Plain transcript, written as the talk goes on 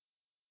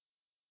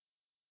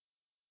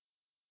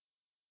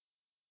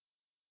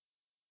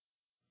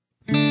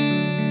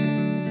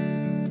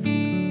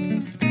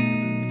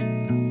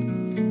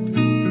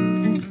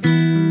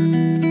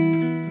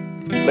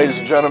Ladies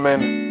and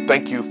gentlemen,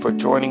 thank you for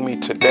joining me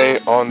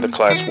today on the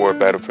Class War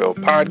Battlefield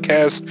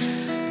podcast.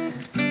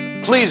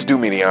 Please do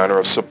me the honor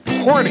of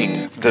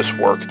supporting this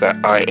work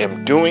that I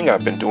am doing.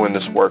 I've been doing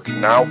this work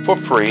now for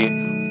free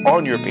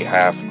on your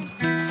behalf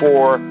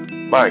for,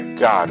 my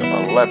God,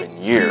 11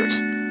 years.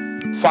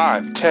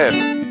 5,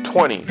 10,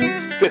 20,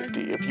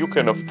 50. If you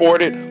can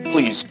afford it,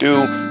 please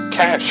do.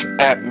 Cash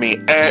at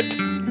me at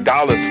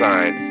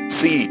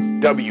 $CWB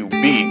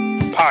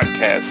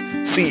Podcast.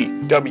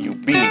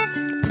 CWB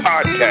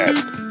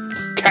Podcast.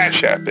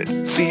 Cash App it.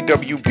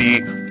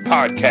 CWB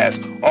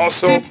Podcast.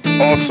 Also,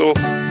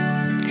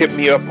 hit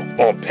me up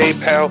on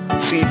PayPal,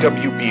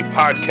 CWB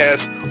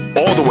Podcast,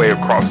 all the way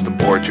across the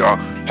board, y'all.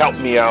 Help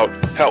me out.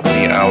 Help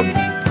me out.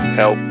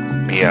 Help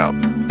me out.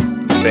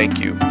 Thank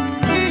you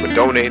for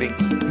donating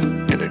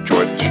and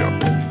enjoy the show.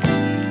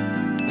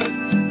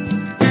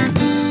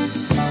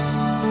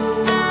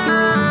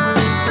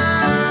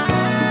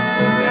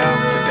 Now,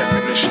 the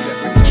definition.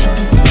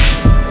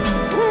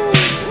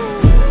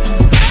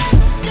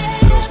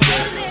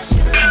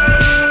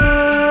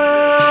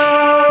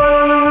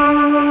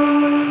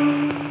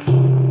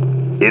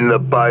 In the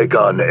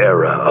bygone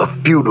era of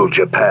feudal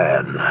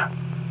Japan,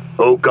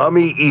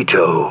 Ogami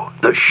Ito,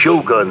 the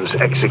shogun's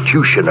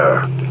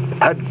executioner,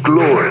 had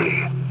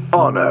glory,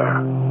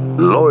 honor,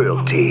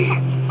 loyalty,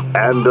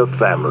 and a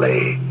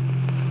family.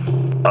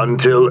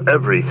 Until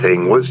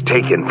everything was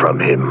taken from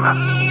him.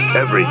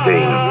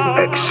 Everything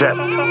except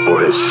for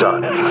his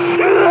son.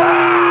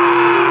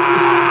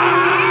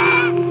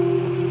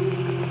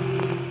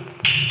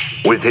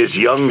 With his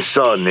young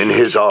son in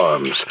his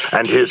arms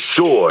and his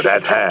sword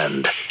at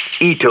hand,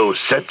 Ito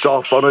sets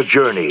off on a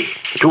journey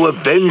to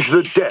avenge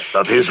the death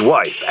of his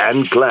wife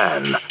and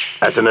clan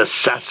as an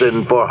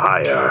assassin for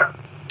hire.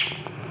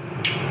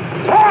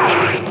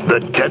 The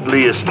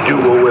deadliest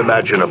duo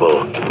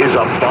imaginable is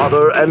a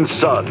father and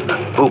son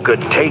who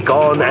could take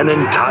on an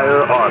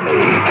entire army,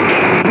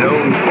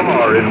 known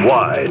far and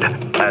wide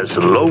as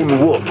Lone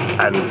Wolf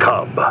and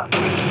Cub,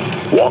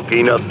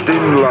 walking a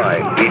thin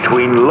line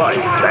between life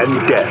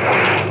and death,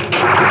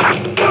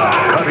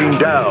 cutting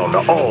down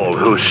all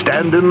who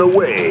stand in the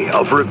way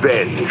of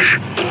revenge.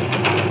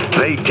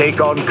 They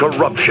take on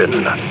corruption,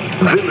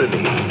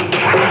 villainy,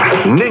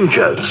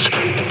 ninjas,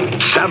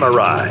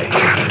 samurai.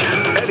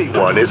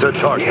 Anyone is a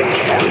target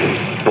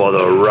for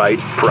the right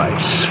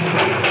price.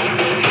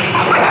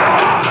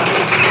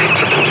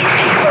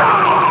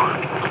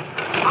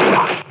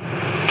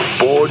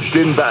 Forged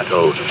in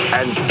battle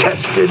and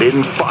tested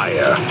in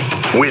fire,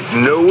 with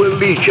no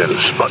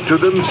allegiance but to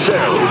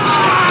themselves,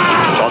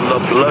 on the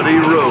bloody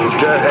road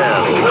to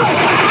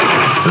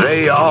hell.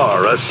 They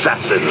are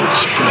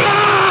assassins.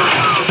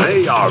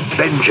 They are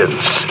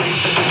vengeance.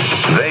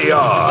 They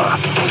are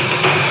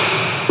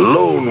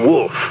Lone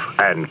Wolf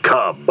and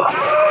Cub.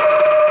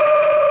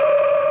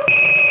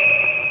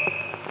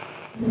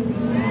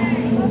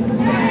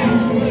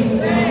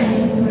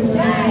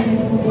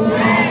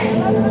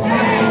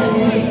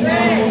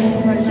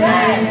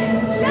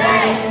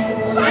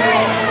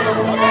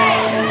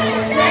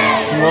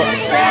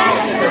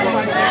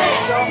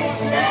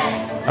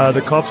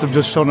 The cops have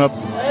just shown up.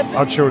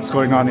 Not sure what's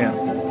going on yet.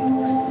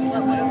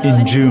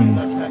 In June,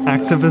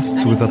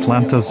 activists with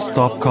Atlanta's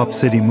Stop Cop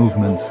City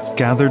movement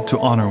gathered to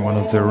honor one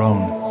of their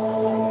own.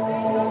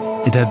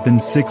 It had been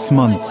 6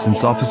 months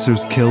since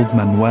officers killed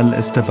Manuel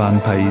Esteban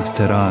Pais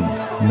Terán,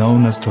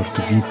 known as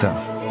Tortuguita.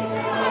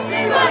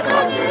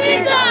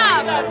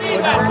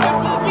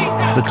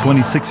 The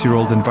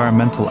 26-year-old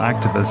environmental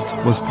activist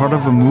was part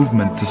of a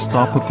movement to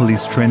stop a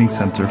police training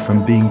center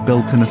from being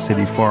built in a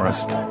city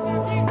forest.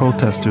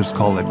 Protesters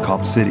call it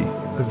Cop City.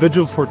 The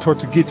vigil for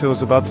Tortuguita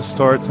was about to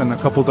start, and a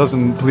couple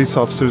dozen police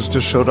officers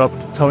just showed up,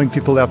 telling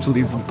people they have to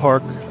leave the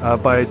park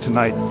by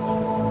tonight.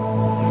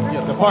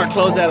 Yeah, the park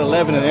closed at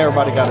 11, and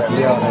everybody got to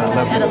leave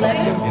at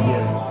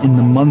 11. In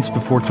the months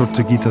before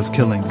Tortuguita's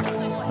killing,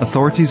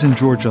 authorities in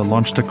Georgia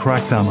launched a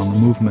crackdown on the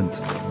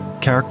movement,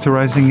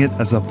 characterizing it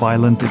as a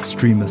violent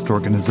extremist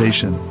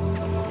organization.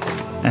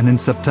 And in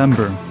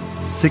September,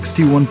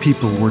 61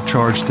 people were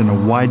charged in a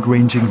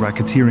wide-ranging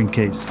racketeering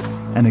case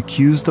and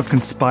accused of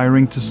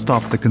conspiring to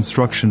stop the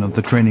construction of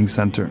the training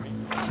center.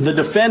 The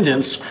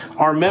defendants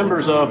are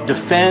members of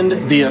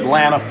Defend the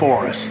Atlanta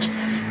Forest,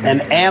 an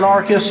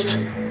anarchist,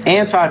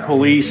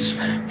 anti-police,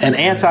 and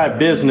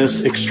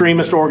anti-business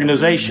extremist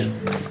organization.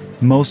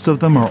 Most of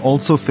them are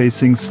also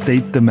facing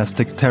state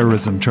domestic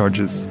terrorism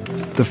charges,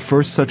 the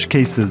first such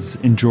cases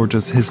in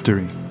Georgia's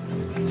history.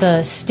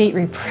 The state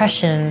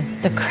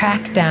repression, the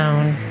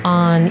crackdown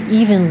on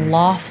even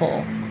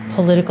lawful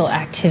political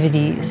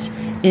activities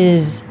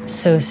is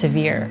so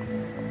severe.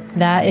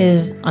 That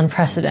is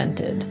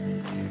unprecedented.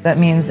 That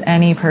means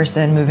any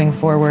person moving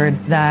forward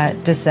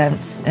that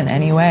dissents in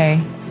any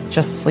way,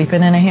 just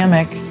sleeping in a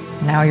hammock,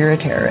 now you're a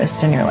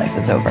terrorist and your life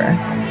is over.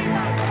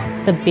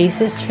 The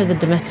basis for the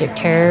domestic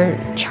terror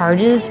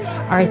charges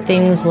are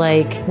things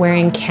like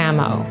wearing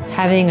camo,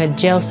 having a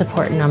jail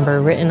support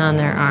number written on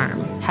their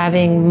arm,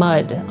 having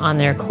mud on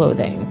their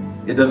clothing.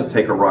 It doesn't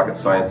take a rocket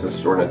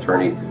scientist or an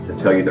attorney to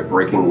tell you that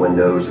breaking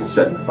windows and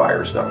setting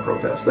fires is not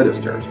protest. That is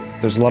terrorism.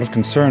 There's a lot of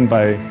concern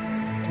by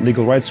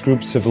legal rights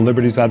groups, civil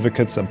liberties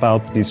advocates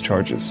about these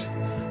charges.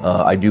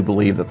 I do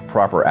believe that the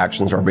proper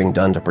actions are being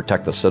done to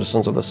protect the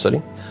citizens of the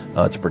city,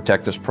 to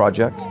protect this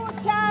project. La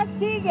lucha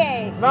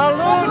sigue. La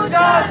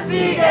lucha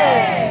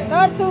sigue.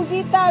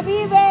 Tortuguita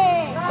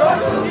vive.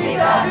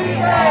 Tortuguita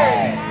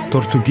vive.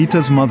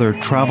 Tortuguita's mother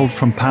traveled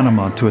from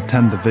Panama to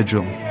attend the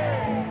vigil.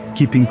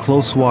 Keeping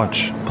close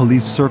watch,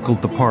 police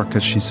circled the park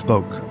as she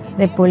spoke.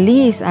 The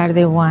police are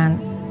the one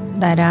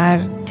that are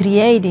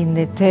creating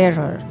the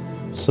terror.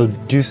 So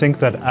do you think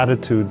that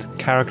attitude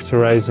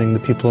characterizing the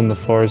people in the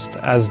forest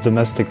as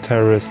domestic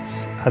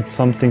terrorists had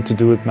something to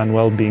do with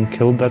Manuel being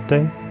killed that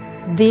day?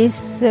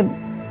 This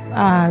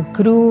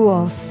crew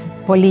of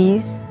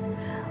police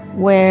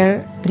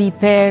were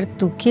prepared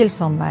to kill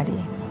somebody.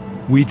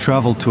 We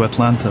traveled to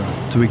Atlanta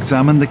to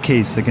examine the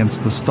case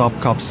against the Stop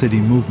Cop City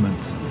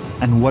movement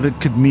and what it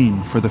could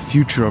mean for the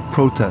future of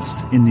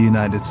protest in the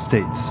United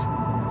States.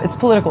 It's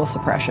political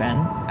suppression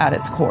at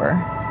its core,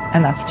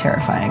 and that's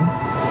terrifying.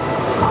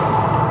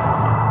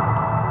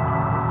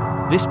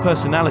 This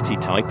personality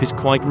type is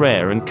quite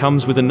rare and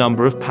comes with a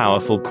number of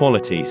powerful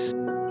qualities.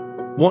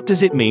 What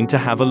does it mean to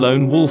have a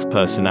lone wolf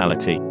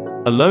personality?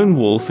 A lone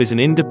wolf is an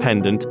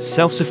independent,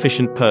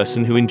 self-sufficient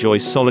person who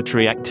enjoys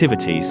solitary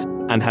activities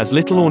and has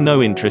little or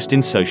no interest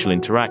in social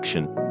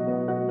interaction.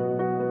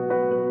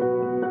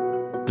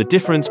 The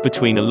difference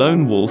between a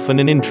lone wolf and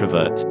an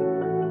introvert.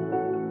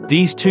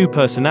 These two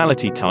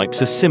personality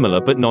types are similar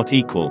but not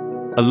equal.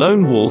 A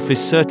lone wolf is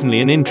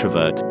certainly an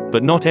introvert,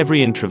 but not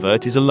every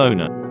introvert is a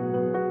loner.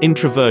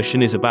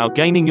 Introversion is about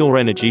gaining your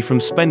energy from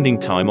spending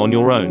time on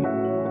your own.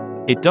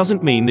 It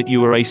doesn't mean that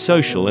you are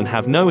asocial and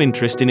have no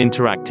interest in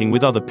interacting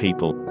with other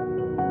people.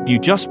 You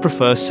just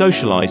prefer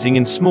socializing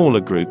in smaller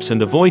groups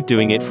and avoid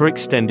doing it for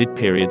extended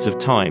periods of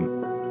time.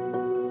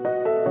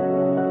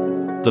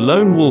 The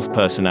lone wolf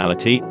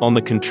personality, on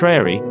the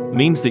contrary,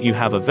 means that you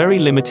have a very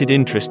limited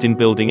interest in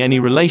building any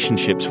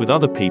relationships with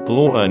other people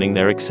or earning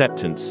their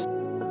acceptance.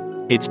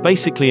 It's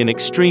basically an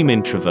extreme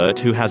introvert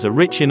who has a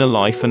rich inner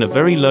life and a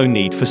very low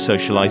need for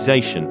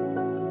socialization.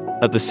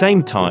 At the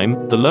same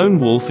time, the lone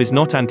wolf is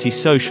not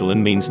antisocial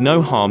and means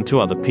no harm to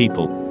other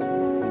people.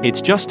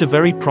 It's just a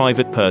very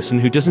private person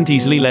who doesn't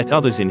easily let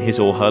others in his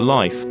or her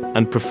life,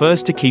 and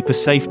prefers to keep a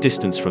safe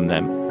distance from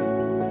them.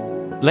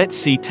 Let's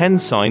see 10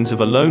 signs of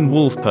a lone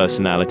wolf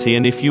personality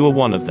and if you are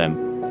one of them.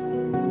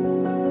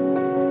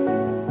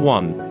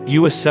 1.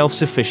 You are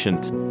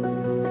self-sufficient.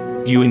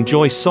 You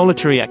enjoy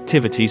solitary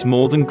activities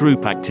more than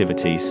group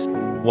activities.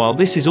 While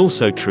this is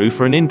also true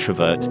for an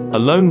introvert, a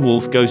lone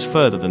wolf goes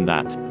further than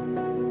that.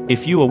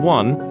 If you are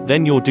one,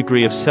 then your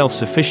degree of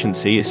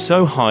self-sufficiency is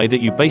so high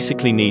that you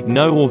basically need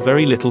no or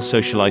very little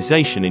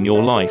socialization in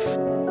your life.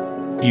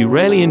 You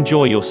rarely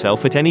enjoy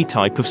yourself at any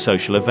type of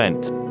social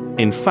event.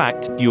 In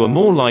fact, you are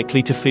more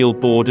likely to feel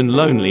bored and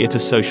lonely at a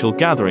social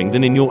gathering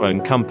than in your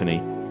own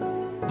company.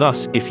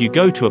 Thus, if you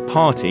go to a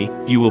party,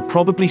 you will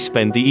probably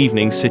spend the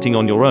evening sitting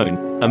on your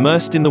own,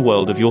 immersed in the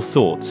world of your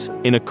thoughts,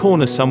 in a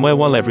corner somewhere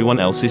while everyone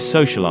else is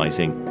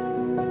socializing.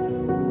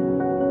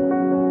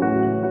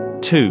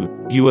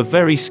 2. You are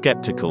very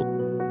skeptical.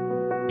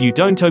 You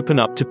don't open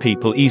up to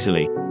people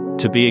easily.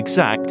 To be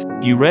exact,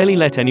 you rarely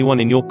let anyone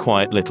in your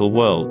quiet little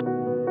world.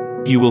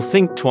 You will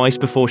think twice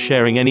before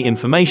sharing any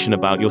information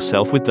about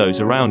yourself with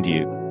those around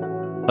you.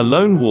 A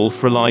lone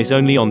wolf relies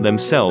only on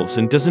themselves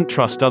and doesn't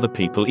trust other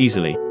people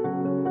easily.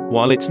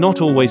 While it's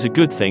not always a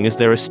good thing, as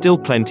there are still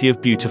plenty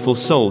of beautiful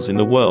souls in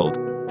the world,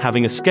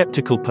 having a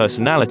skeptical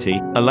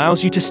personality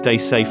allows you to stay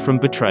safe from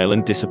betrayal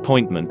and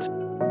disappointment.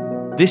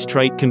 This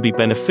trait can be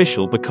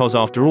beneficial because,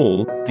 after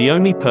all, the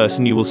only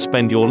person you will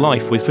spend your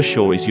life with for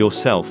sure is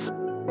yourself.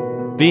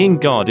 Being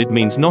guarded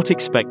means not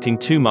expecting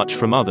too much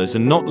from others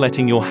and not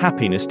letting your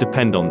happiness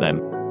depend on them.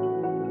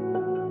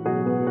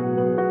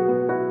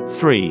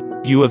 3.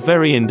 You are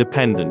very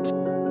independent.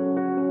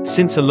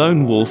 Since a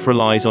lone wolf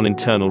relies on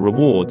internal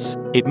rewards,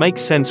 it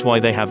makes sense why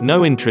they have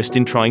no interest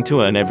in trying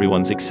to earn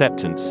everyone's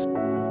acceptance.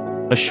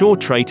 A sure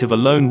trait of a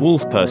lone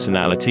wolf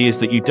personality is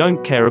that you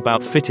don't care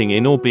about fitting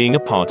in or being a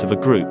part of a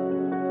group.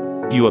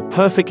 You are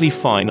perfectly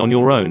fine on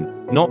your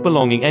own, not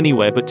belonging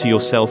anywhere but to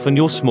yourself and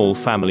your small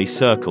family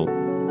circle.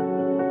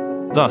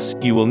 Thus,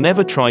 you will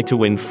never try to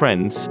win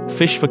friends,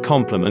 fish for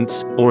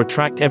compliments, or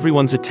attract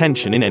everyone's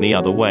attention in any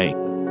other way.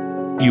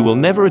 You will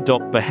never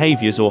adopt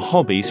behaviors or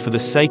hobbies for the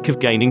sake of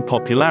gaining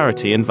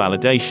popularity and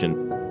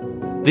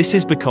validation. This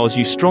is because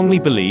you strongly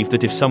believe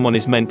that if someone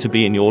is meant to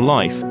be in your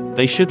life,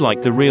 they should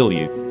like the real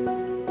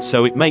you.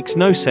 So it makes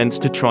no sense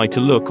to try to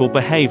look or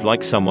behave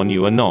like someone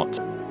you are not.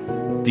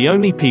 The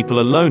only people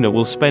a loner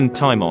will spend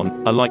time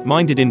on are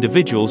like-minded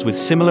individuals with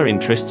similar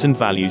interests and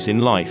values in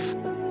life.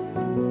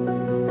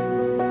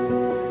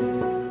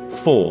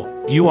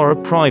 4. You are a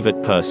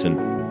private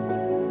person.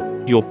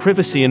 Your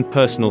privacy and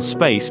personal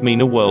space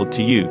mean a world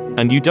to you,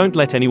 and you don't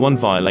let anyone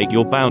violate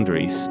your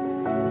boundaries.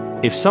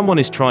 If someone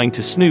is trying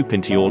to snoop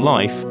into your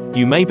life,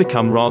 you may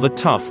become rather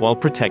tough while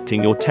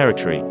protecting your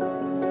territory.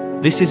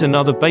 This is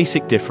another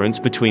basic difference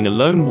between a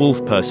lone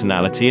wolf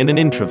personality and an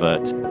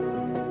introvert.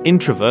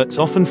 Introverts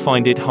often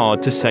find it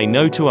hard to say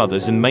no to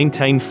others and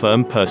maintain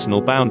firm personal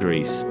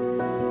boundaries.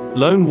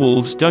 Lone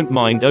wolves don't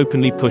mind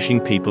openly pushing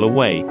people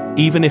away,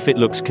 even if it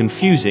looks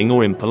confusing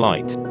or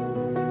impolite.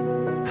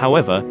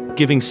 However,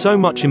 giving so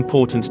much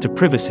importance to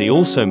privacy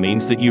also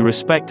means that you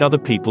respect other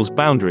people's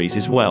boundaries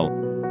as well.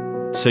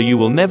 So you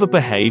will never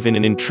behave in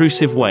an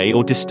intrusive way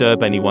or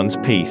disturb anyone's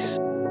peace.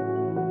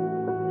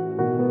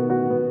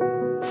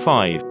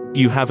 5.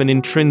 You have an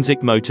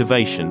intrinsic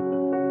motivation.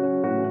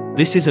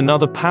 This is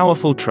another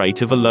powerful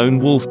trait of a lone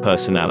wolf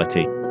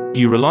personality.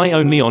 You rely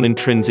only on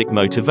intrinsic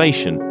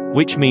motivation,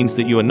 which means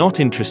that you are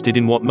not interested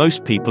in what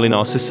most people in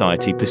our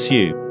society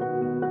pursue.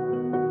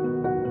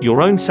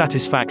 Your own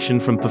satisfaction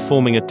from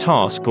performing a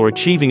task or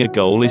achieving a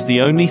goal is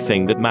the only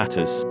thing that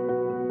matters.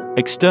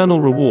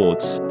 External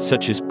rewards,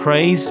 such as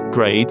praise,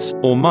 grades,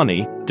 or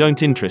money,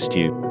 don't interest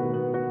you.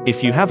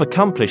 If you have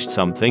accomplished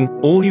something,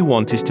 all you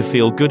want is to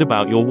feel good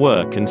about your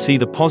work and see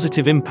the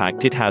positive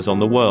impact it has on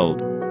the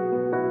world.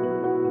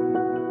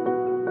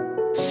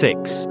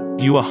 6.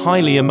 You are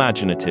highly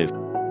imaginative.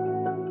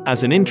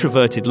 As an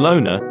introverted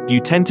loner, you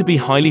tend to be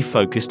highly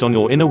focused on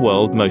your inner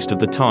world most of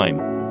the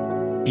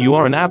time. You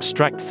are an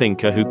abstract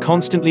thinker who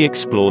constantly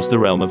explores the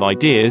realm of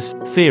ideas,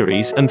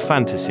 theories, and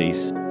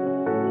fantasies.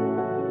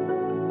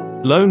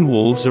 Lone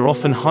wolves are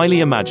often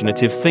highly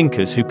imaginative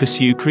thinkers who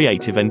pursue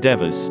creative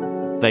endeavors.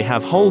 They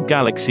have whole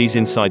galaxies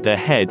inside their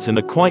heads and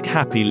are quite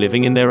happy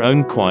living in their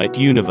own quiet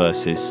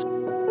universes.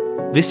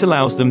 This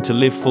allows them to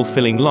live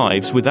fulfilling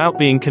lives without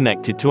being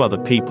connected to other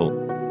people.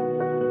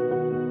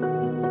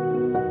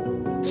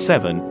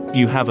 7.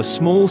 You have a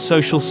small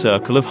social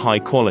circle of high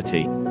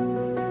quality.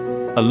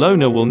 A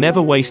loner will never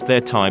waste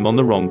their time on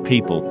the wrong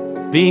people.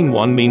 Being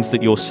one means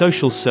that your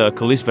social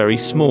circle is very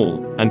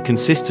small, and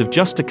consists of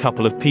just a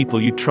couple of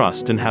people you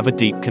trust and have a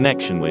deep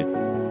connection with.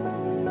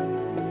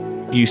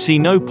 You see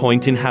no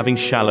point in having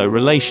shallow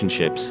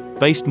relationships,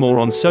 based more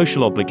on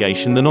social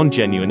obligation than on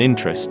genuine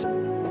interest.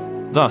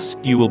 Thus,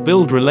 you will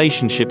build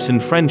relationships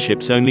and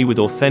friendships only with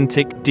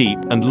authentic, deep,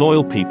 and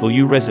loyal people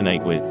you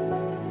resonate with.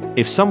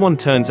 If someone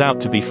turns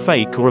out to be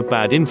fake or a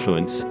bad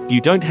influence,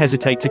 you don't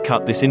hesitate to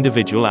cut this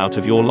individual out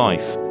of your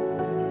life.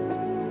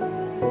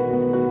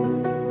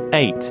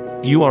 8.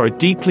 You are a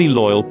deeply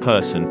loyal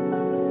person.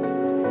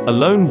 A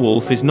lone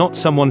wolf is not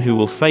someone who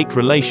will fake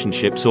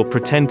relationships or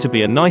pretend to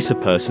be a nicer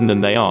person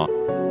than they are.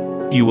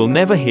 You will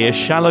never hear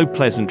shallow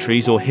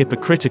pleasantries or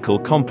hypocritical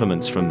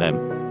compliments from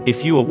them.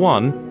 If you are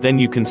one, then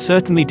you can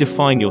certainly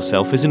define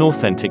yourself as an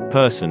authentic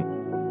person.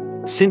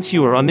 Since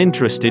you are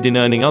uninterested in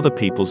earning other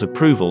people's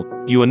approval,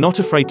 you are not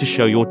afraid to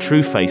show your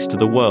true face to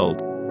the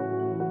world.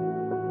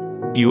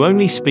 You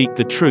only speak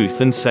the truth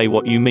and say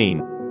what you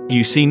mean.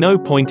 You see no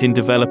point in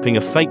developing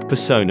a fake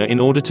persona in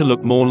order to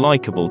look more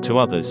likable to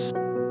others.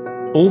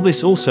 All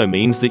this also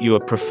means that you are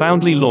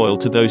profoundly loyal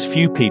to those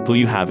few people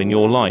you have in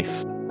your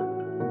life.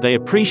 They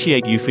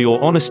appreciate you for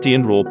your honesty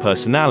and raw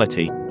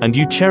personality, and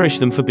you cherish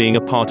them for being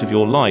a part of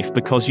your life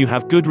because you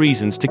have good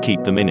reasons to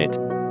keep them in it.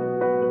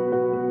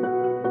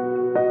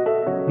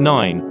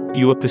 9.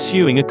 You are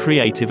pursuing a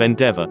creative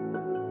endeavor.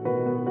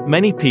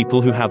 Many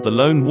people who have the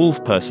lone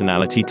wolf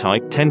personality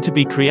type tend to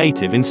be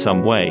creative in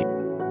some way.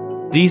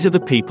 These are the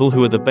people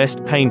who are the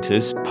best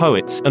painters,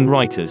 poets, and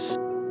writers.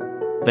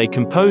 They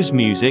compose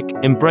music,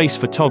 embrace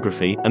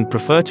photography, and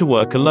prefer to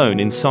work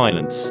alone in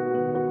silence.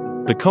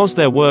 Because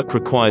their work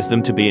requires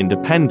them to be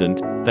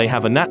independent, they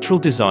have a natural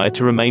desire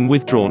to remain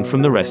withdrawn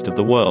from the rest of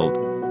the world.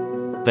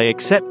 They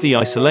accept the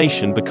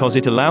isolation because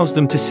it allows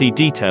them to see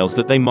details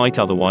that they might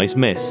otherwise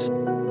miss.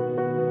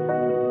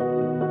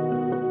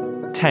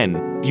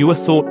 10. You are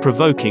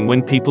thought-provoking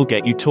when people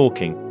get you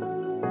talking.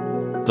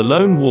 The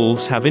lone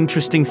wolves have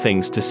interesting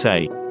things to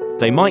say.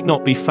 They might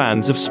not be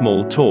fans of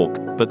small talk,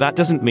 but that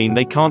doesn't mean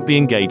they can't be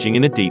engaging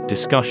in a deep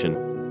discussion.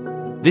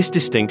 This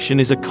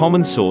distinction is a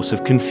common source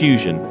of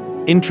confusion.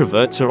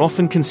 Introverts are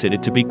often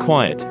considered to be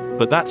quiet,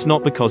 but that's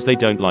not because they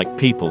don't like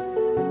people.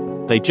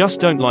 They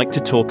just don't like to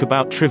talk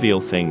about trivial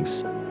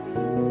things.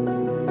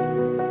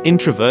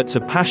 Introverts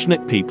are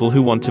passionate people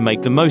who want to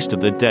make the most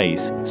of their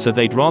days, so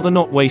they'd rather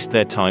not waste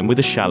their time with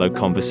a shallow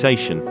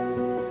conversation.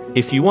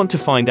 If you want to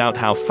find out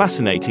how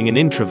fascinating an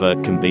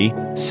introvert can be,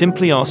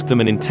 simply ask them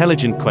an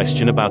intelligent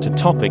question about a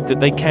topic that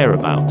they care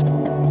about.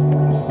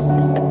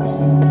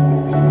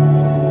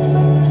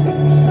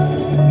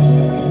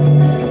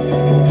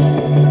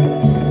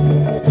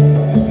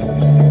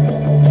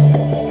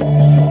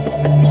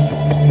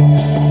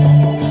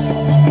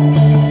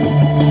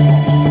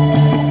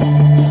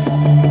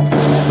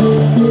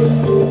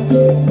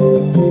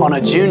 On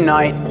a June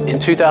night in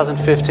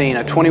 2015,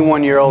 a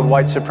 21-year-old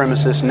white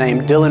supremacist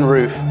named Dylann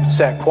Roof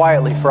sat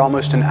quietly for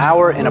almost an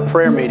hour in a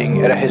prayer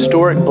meeting at a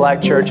historic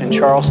black church in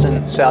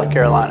Charleston, South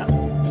Carolina.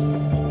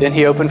 Then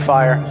he opened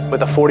fire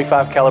with a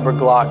 .45 caliber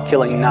Glock,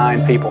 killing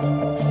 9 people.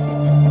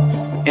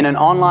 In an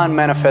online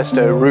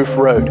manifesto, Roof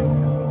wrote,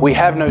 "We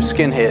have no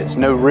skinheads,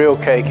 no real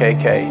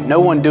KKK, no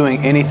one doing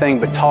anything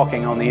but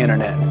talking on the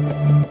internet.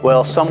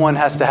 Well, someone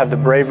has to have the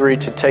bravery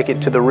to take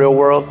it to the real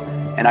world,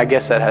 and I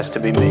guess that has to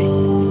be me.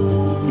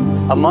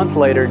 A month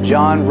later,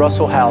 John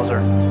Russell Hauser,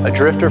 a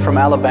drifter from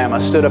Alabama,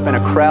 stood up in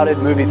a crowded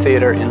movie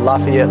theater in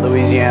Lafayette,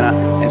 Louisiana,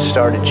 and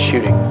started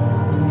shooting.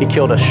 He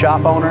killed a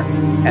shop owner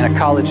and a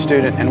college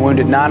student and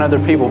wounded 9 other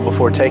people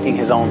before taking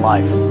his own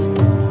life.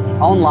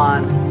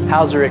 Online,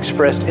 Hauser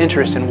expressed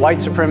interest in white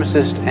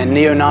supremacist and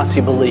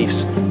neo-Nazi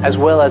beliefs, as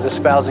well as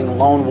espousing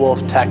lone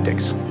wolf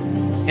tactics.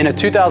 In a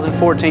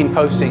 2014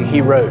 posting, he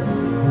wrote,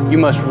 "You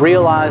must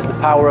realize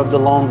the power of the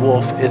lone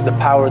wolf is the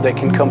power that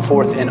can come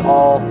forth in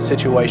all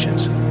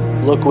situations.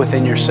 Look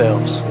within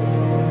yourselves."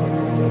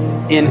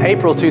 In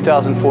April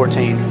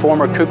 2014,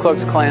 former Ku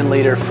Klux Klan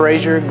leader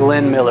Frazier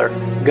Glenn Miller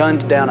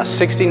gunned down a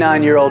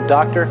 69-year-old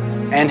doctor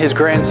and his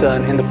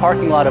grandson in the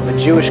parking lot of a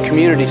Jewish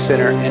community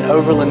center in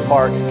Overland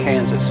Park,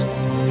 Kansas.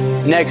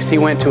 Next, he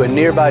went to a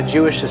nearby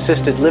Jewish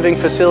assisted living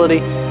facility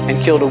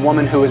and killed a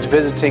woman who was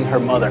visiting her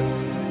mother.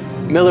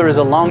 Miller is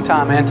a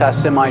longtime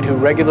anti-Semite who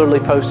regularly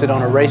posted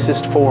on a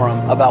racist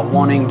forum about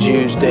wanting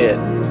Jews dead.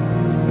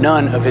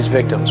 None of his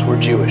victims were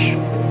Jewish.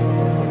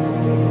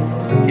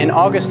 In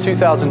August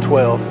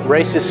 2012,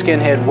 racist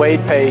skinhead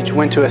Wade Page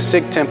went to a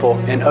Sikh temple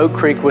in Oak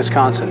Creek,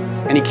 Wisconsin,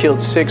 and he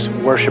killed 6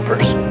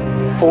 worshipers.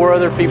 4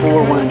 other people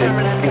were wounded,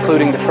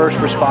 including the first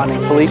responding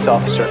police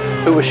officer,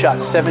 who was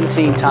shot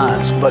 17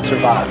 times but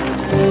survived.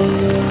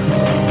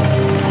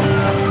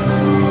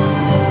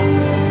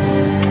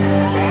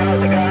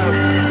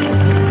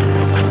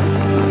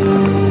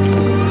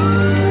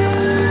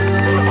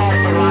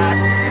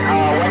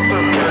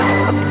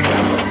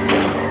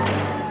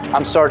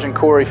 I'm Sergeant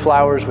Corey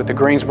Flowers with the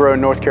Greensboro,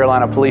 North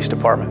Carolina Police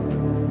Department.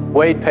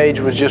 Wade Page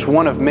was just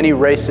one of many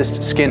racist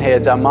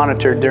skinheads I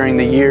monitored during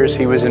the years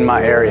he was in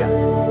my area.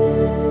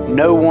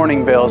 No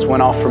warning bells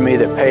went off for me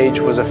that Page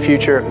was a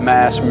future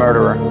mass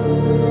murderer.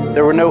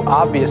 There were no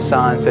obvious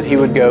signs that he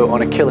would go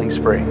on a killing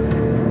spree.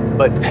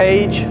 But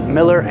Page,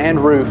 Miller,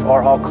 and Roof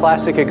are all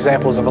classic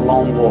examples of a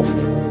lone wolf,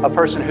 a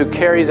person who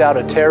carries out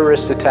a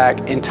terrorist attack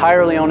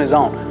entirely on his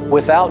own,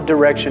 without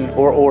direction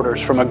or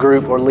orders from a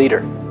group or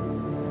leader.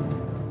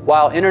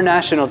 While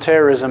international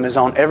terrorism is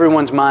on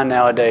everyone's mind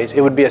nowadays,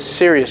 it would be a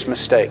serious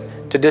mistake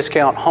to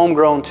discount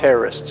homegrown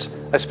terrorists,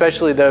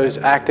 especially those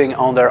acting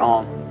on their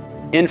own.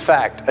 In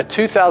fact, a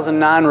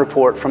 2009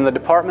 report from the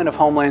Department of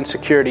Homeland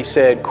Security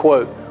said,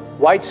 quote,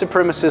 "White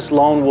supremacist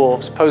lone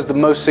wolves pose the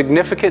most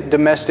significant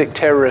domestic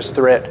terrorist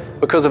threat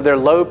because of their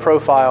low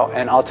profile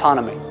and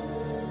autonomy."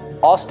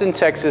 Austin,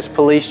 Texas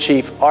Police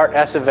Chief Art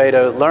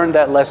Acevedo learned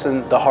that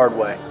lesson the hard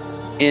way.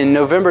 In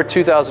November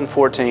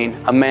 2014,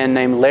 a man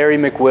named Larry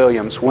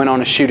McWilliams went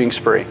on a shooting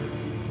spree.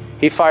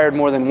 He fired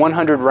more than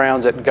 100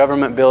 rounds at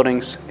government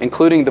buildings,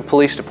 including the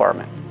police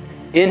department.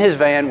 In his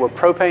van were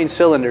propane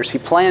cylinders he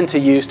planned to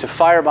use to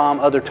firebomb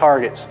other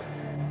targets.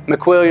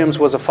 McWilliams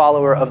was a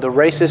follower of the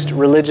racist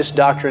religious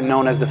doctrine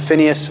known as the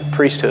Phineas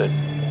priesthood.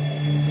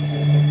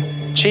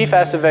 Chief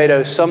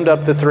Acevedo summed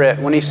up the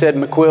threat when he said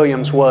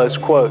McWilliams was,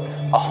 quote,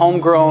 "a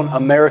homegrown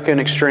American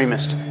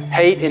extremist.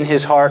 Hate in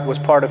his heart was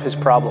part of his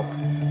problem.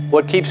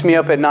 What keeps me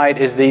up at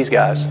night is these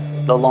guys,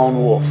 the lone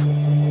wolf."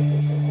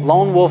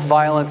 Lone wolf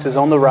violence is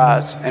on the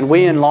rise, and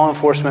we in law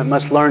enforcement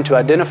must learn to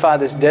identify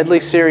this deadly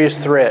serious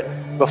threat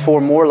before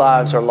more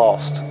lives are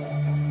lost.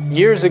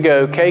 Years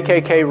ago,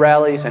 KKK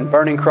rallies and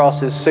burning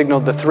crosses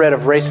signaled the threat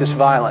of racist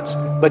violence,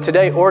 but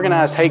today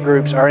organized hate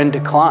groups are in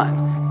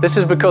decline. This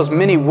is because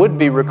many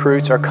would-be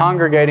recruits are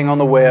congregating on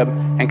the web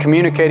and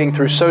communicating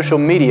through social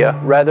media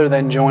rather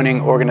than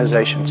joining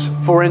organizations.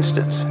 For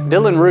instance,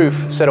 Dylan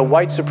Roof said a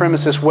white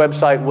supremacist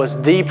website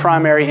was the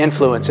primary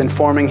influence in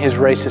forming his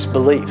racist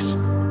beliefs.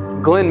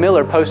 Glenn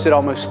Miller posted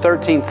almost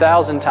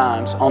 13,000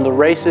 times on the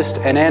racist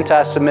and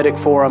anti-Semitic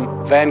forum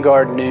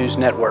Vanguard News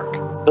Network.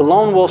 The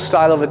lone wolf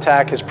style of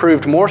attack has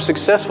proved more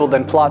successful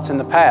than plots in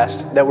the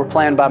past that were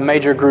planned by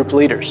major group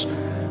leaders.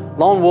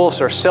 Lone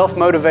wolves are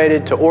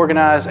self-motivated to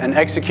organize and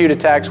execute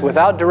attacks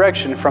without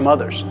direction from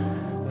others.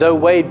 Though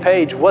Wade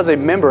Page was a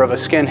member of a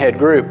skinhead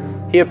group,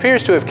 he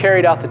appears to have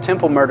carried out the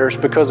temple murders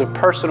because of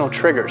personal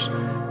triggers.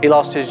 He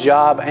lost his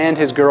job and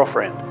his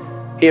girlfriend.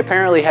 He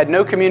apparently had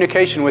no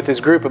communication with his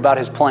group about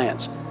his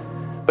plans.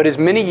 But his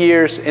many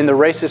years in the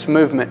racist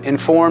movement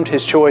informed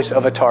his choice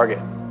of a target.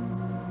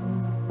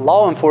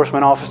 Law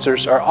enforcement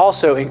officers are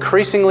also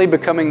increasingly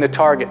becoming the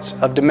targets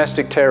of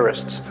domestic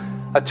terrorists.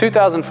 A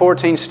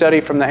 2014 study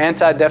from the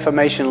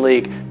Anti-Defamation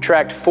League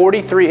tracked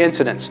 43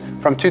 incidents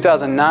from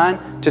 2009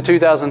 to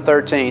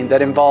 2013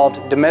 that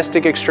involved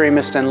domestic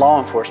extremists and law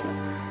enforcement.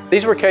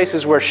 These were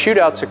cases where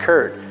shootouts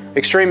occurred.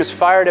 Extremists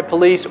fired at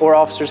police or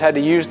officers had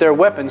to use their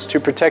weapons to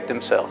protect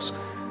themselves.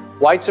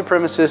 White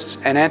supremacists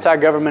and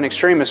anti-government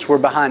extremists were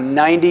behind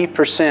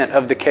 90%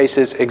 of the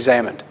cases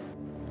examined.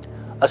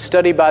 A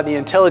study by the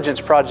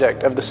Intelligence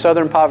Project of the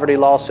Southern Poverty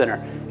Law Center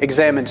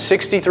examined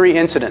 63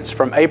 incidents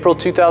from April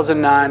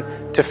 2009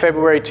 to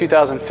February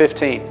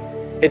 2015.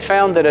 It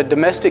found that a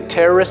domestic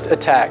terrorist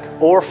attack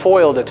or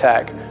foiled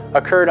attack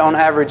occurred on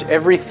average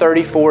every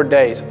 34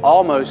 days,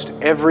 almost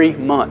every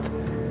month.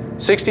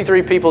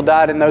 63 people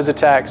died in those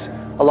attacks,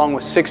 along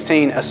with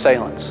 16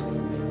 assailants.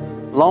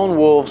 lone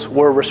wolves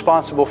were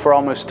responsible for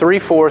almost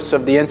 3/4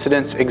 of the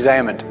incidents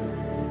examined.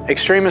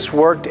 Extremists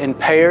worked in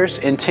pairs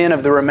in 10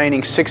 of the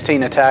remaining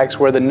 16 attacks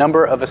where the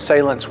number of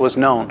assailants was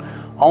known.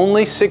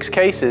 Only 6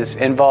 cases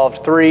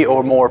involved 3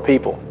 or more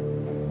people.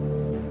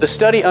 The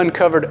study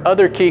uncovered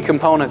other key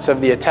components of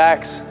the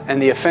attacks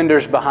and the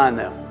offenders behind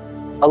them.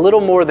 A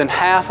little more than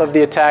half of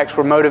the attacks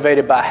were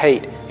motivated by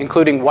hate,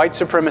 including white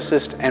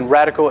supremacist and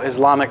radical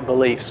Islamic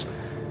beliefs.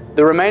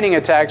 The remaining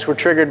attacks were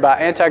triggered by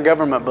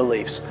anti-government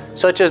beliefs,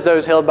 such as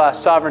those held by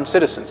sovereign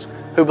citizens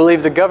who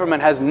believe the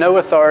government has no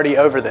authority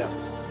over them.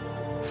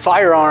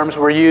 Firearms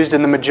were used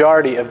in the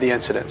majority of the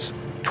incidents.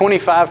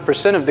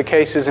 25% of the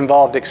cases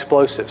involved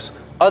explosives.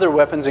 Other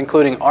weapons,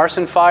 including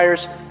arson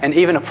fires and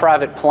even a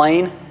private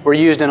plane, were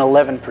used in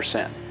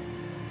 11%.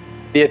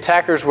 The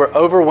attackers were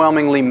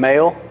overwhelmingly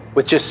male,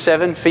 with just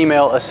 7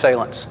 female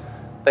assailants.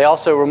 They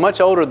also were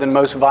much older than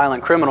most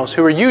violent criminals,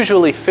 who were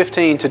usually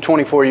 15 to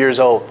 24 years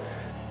old.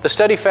 The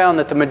study found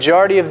that the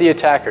majority of the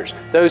attackers,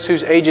 those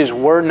whose ages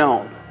were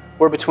known,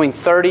 were between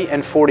 30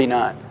 and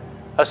 49.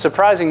 A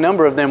surprising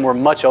number of them were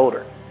much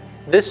older.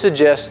 This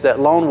suggests that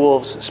lone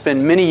wolves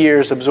spend many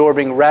years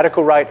absorbing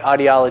radical right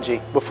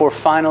ideology before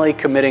finally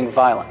committing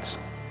violence.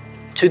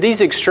 To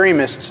these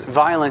extremists,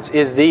 violence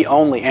is the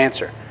only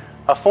answer.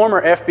 A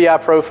former FBI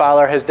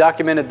profiler has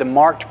documented the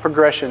marked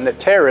progression that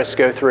terrorists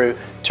go through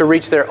to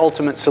reach their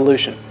ultimate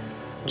solution.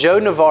 Joe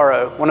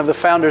Navarro, one of the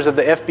founders of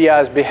the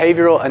FBI's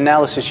Behavioral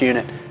Analysis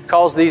Unit,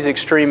 calls these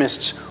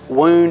extremists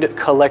wound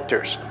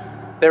collectors.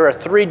 There are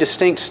 3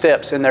 distinct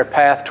steps in their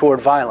path toward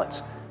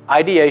violence: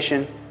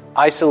 ideation,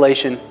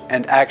 isolation,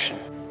 and action.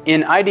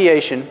 In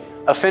ideation,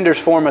 offenders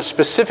form a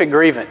specific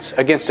grievance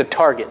against a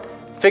target,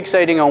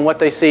 fixating on what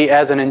they see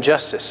as an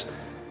injustice.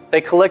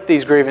 They collect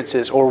these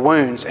grievances or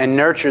wounds and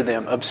nurture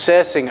them,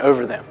 obsessing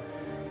over them.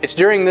 It's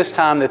during this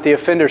time that the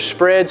offender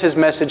spreads his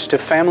message to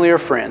family or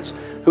friends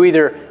who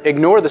either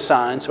ignore the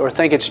signs or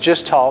think it's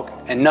just talk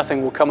and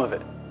nothing will come of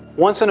it.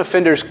 Once an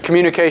offender's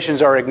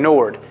communications are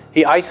ignored,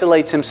 he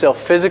isolates himself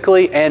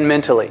physically and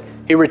mentally.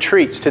 He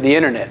retreats to the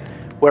internet,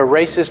 where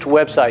racist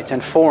websites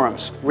and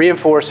forums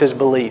reinforce his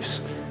beliefs.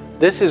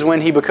 This is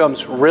when he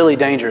becomes really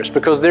dangerous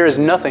because there is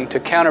nothing to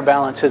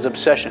counterbalance his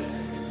obsession.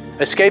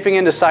 Escaping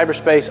into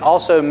cyberspace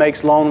also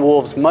makes lone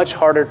wolves much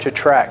harder to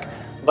track,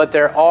 but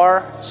there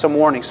are some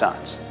warning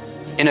signs.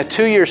 In a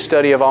 2-year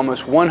study of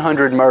almost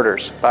 100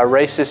 murders by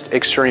racist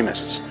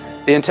extremists,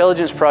 the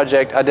Intelligence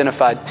Project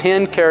identified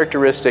 10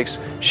 characteristics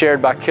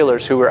shared by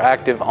killers who were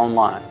active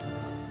online.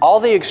 All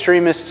the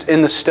extremists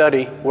in the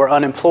study were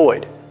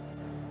unemployed.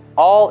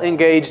 All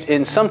engaged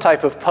in some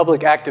type of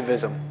public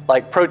activism,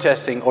 like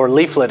protesting or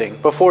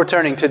leafleting, before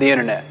turning to the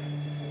internet.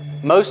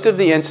 Most of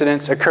the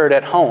incidents occurred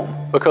at home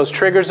because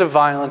triggers of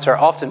violence are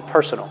often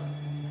personal.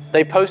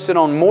 They posted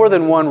on more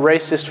than one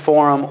racist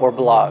forum or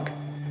blog.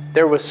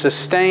 There was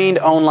sustained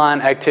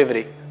online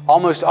activity.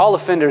 Almost all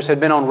offenders had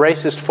been on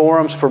racist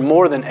forums for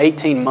more than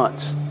 18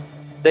 months.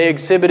 They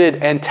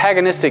exhibited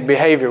antagonistic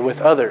behavior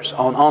with others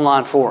on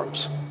online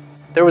forums.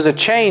 There was a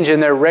change in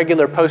their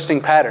regular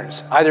posting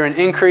patterns, either an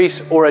increase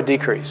or a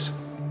decrease.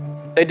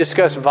 They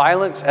discussed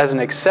violence as an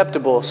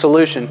acceptable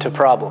solution to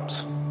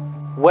problems.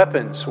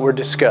 Weapons were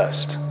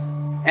discussed,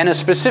 and a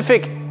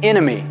specific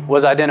enemy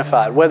was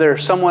identified, whether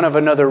someone of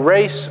another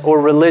race or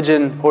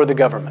religion or the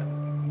government.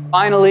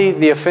 Finally,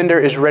 the offender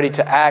is ready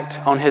to act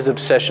on his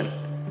obsession.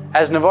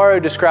 As Navarro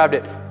described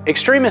it,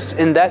 extremists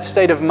in that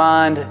state of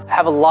mind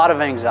have a lot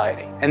of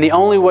anxiety, and the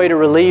only way to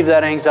relieve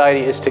that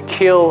anxiety is to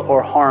kill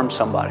or harm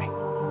somebody.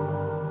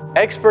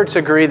 Experts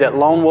agree that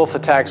lone wolf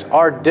attacks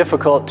are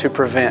difficult to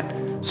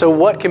prevent, so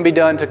what can be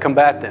done to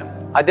combat them?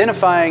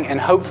 Identifying and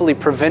hopefully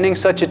preventing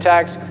such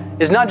attacks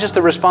is not just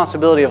the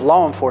responsibility of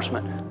law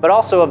enforcement, but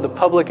also of the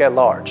public at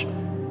large.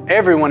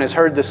 Everyone has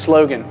heard the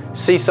slogan,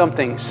 "See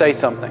something, say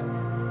something."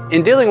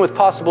 In dealing with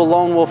possible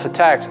lone wolf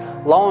attacks,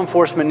 law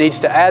enforcement needs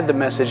to add the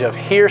message of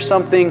hear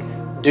something,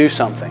 do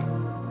something.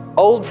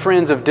 Old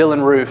friends of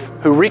Dylann Roof,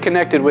 who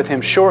reconnected with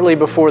him shortly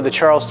before the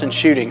Charleston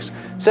shootings,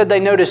 said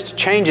they noticed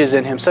changes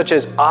in him such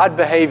as odd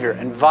behavior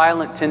and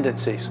violent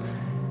tendencies.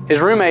 His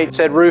roommate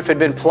said Roof had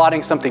been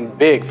plotting something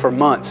big for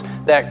months,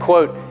 that,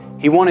 quote,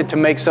 he wanted to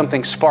make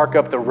something spark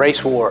up the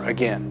race war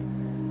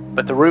again.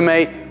 But the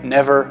roommate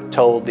never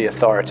told the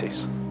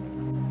authorities.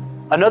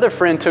 Another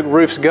friend took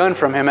Roof's gun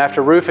from him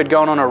after Roof had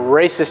gone on a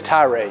racist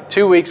tirade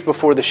 2 weeks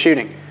before the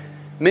shooting.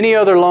 Many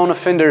other lone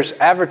offenders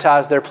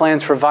advertised their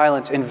plans for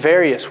violence in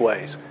various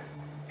ways.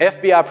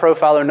 FBI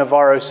profiler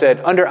Navarro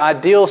said, under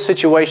ideal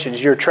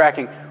situations, you're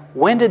tracking,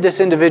 when did this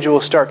individual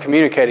start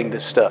communicating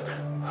this stuff?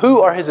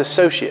 Who are his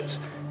associates?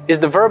 Is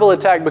the verbal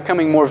attack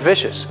becoming more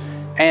vicious?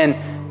 And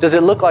does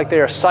it look like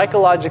they are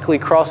psychologically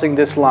crossing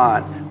this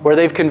line where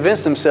they've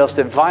convinced themselves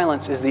that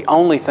violence is the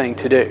only thing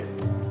to do?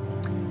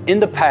 In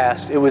the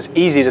past, it was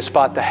easy to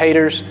spot the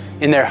haters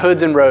in their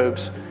hoods and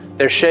robes,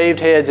 their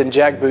shaved heads and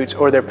jackboots,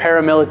 or their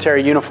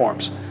paramilitary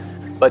uniforms.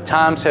 But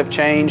times have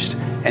changed,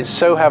 and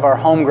so have our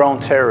homegrown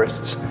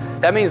terrorists.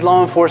 That means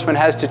law enforcement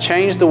has to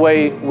change the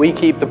way we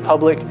keep the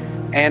public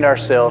and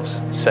ourselves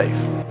safe.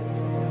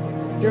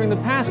 During the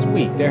past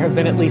week, there have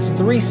been at least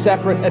 3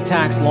 separate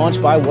attacks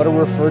launched by what are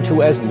referred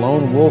to as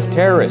lone wolf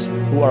terrorists,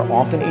 who are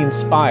often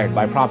inspired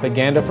by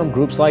propaganda from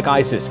groups like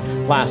ISIS.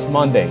 Last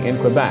Monday in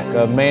Quebec,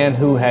 a man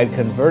who had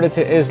converted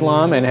to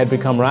Islam and had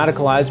become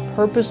radicalized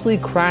purposely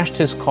crashed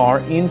his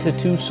car into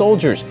 2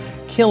 soldiers,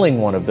 killing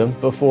one of them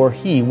before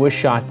he was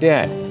shot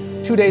dead.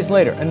 2 days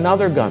later,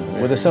 another gunman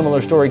with a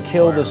similar story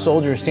killed a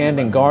soldier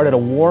standing guard at a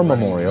war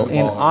memorial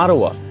in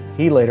Ottawa.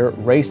 He later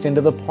raced into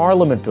the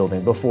Parliament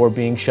building before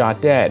being shot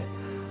dead.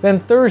 Then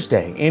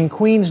Thursday, in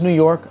Queens, New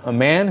York, a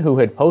man who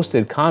had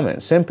posted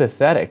comments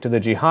sympathetic to the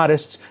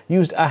jihadists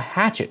used a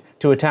hatchet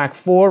to attack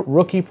 4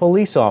 rookie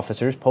police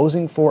officers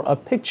posing for a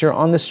picture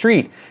on the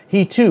street.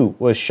 He too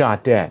was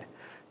shot dead.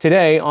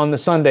 Today, on the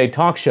Sunday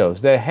talk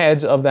shows, the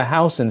heads of the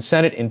House and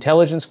Senate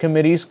Intelligence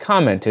Committees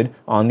commented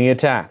on the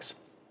attacks.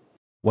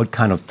 What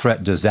kind of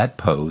threat does that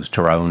pose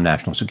to our own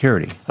national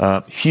security?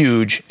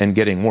 Huge and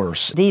getting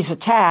worse. These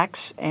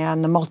attacks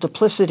and the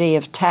multiplicity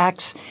of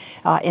attacks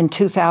in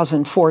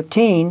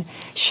 2014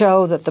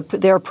 show that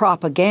their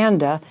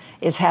propaganda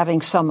is having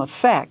some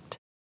effect.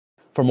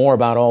 For more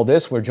about all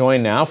this, we're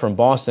joined now from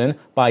Boston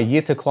by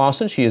Jette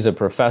Clausen. She is a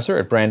professor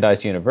at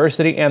Brandeis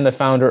University and the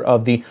founder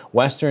of the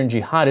Western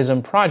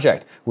Jihadism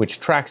Project, which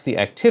tracks the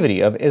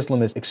activity of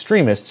Islamist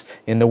extremists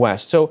in the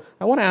West. So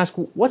I want to ask,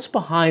 what's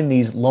behind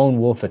these lone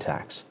wolf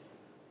attacks?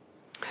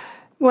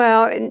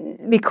 Well,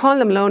 we call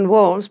them lone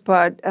wolves,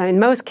 but in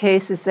most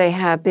cases they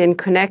have been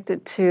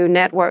connected to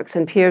networks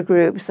and peer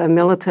groups of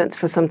militants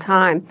for some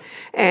time.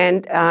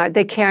 And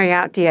they carry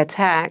out the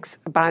attacks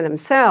by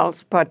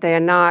themselves, but they are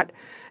not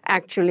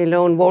actually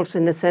lone wolves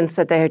in the sense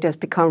that they have just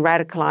become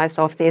radicalized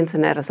off the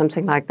internet or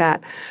something like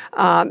that.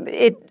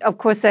 Of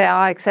course, there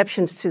are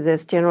exceptions to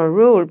this general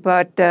rule,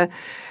 but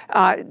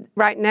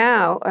right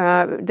now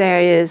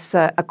there is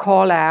a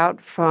call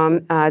out from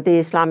the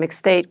Islamic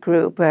State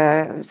group,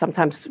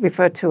 sometimes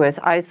referred to as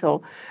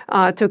ISIL,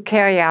 to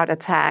carry out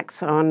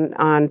attacks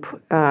on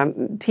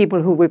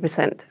people who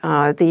represent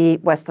the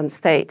Western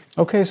states.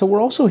 Okay, so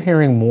we're also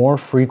hearing more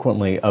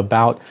frequently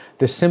about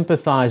the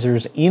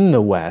sympathizers in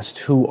the West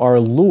who are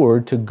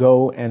lured to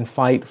go and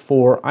fight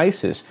for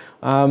ISIS.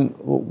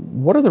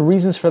 What are the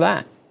reasons for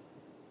that?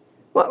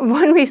 Well,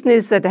 one reason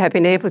is that they have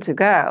been able to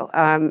go.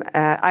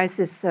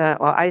 ISIS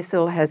or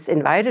ISIL has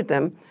invited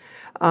them.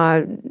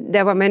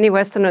 There were many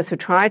Westerners who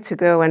tried to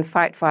go and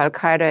fight for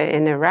al-Qaeda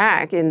in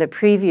Iraq in the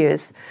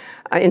previous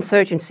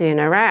insurgency in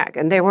Iraq,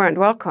 and they weren't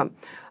welcome.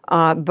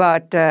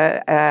 But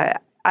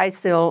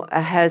ISIL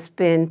has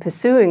been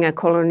pursuing a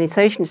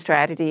colonization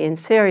strategy in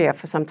Syria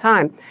for some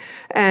time.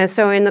 And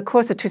so in the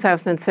course of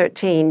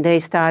 2013, they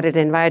started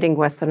inviting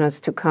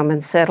Westerners to come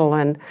and settle.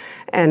 And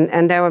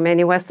there were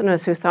many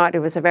Westerners who thought it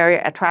was a very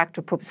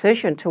attractive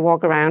proposition to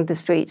walk around the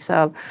streets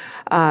of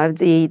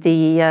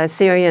the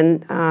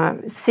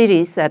Syrian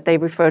cities that they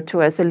referred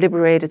to as the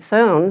liberated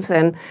zones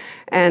and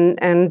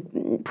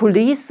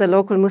police the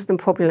local Muslim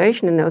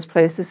population in those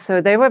places. So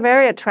they were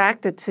very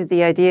attracted to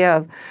the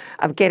idea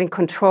of getting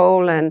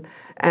control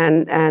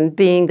and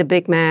being the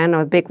big man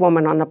or big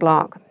woman on the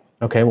block.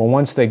 Okay, well,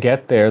 once they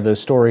get there, the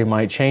story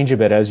might change a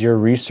bit. As your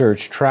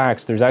research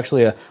tracks, there's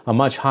actually a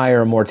much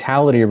higher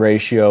mortality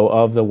ratio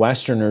of the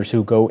Westerners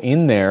who go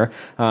in there.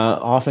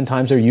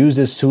 Oftentimes they're used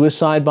as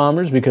suicide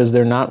bombers because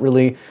they're not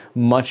really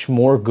much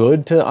more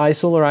good to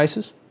ISIL or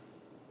ISIS?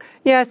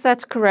 Yes,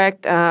 that's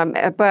correct.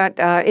 But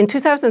in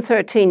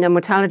 2013, the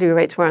mortality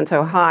rates weren't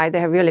so high. They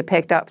have really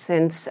picked up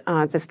since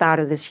the start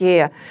of this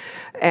year.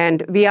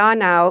 And we are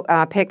now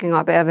picking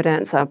up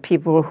evidence of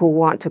people who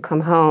want to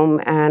come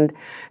home and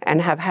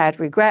have had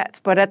regrets.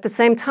 But at the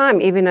same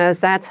time, even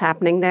as that's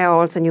happening, there are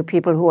also new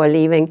people who are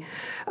leaving.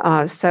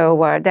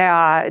 So there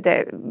are,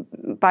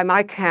 by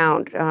my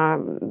count,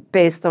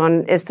 based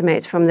on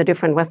estimates from the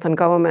different Western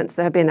governments,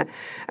 there have been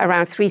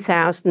around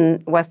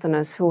 3,000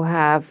 Westerners who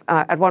have,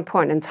 at one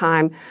point in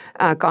time,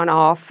 gone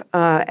off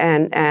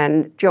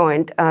and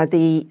joined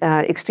the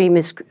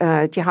extremist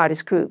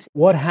jihadist groups.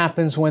 What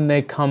happens when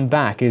they come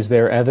back? Is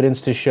there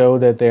evidence to show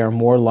that they are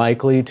more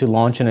likely to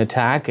launch an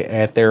attack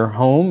at their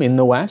home in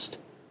the West?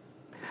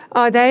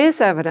 There is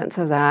evidence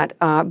of that,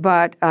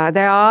 but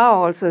there are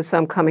also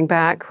some coming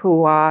back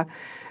who are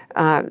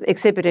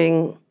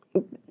exhibiting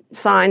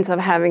signs of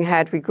having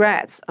had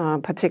regrets,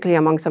 particularly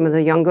among some of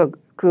the younger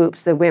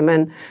groups, the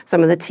women,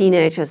 some of the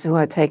teenagers who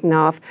are taken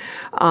off.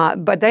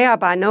 But they are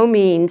by no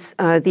means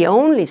the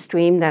only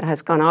stream that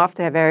has gone off.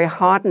 They're very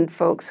hardened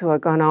folks who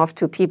have gone off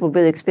to people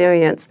with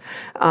experience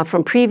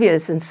from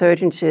previous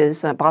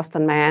insurgencies. A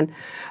Boston man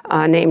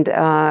named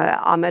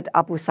Ahmed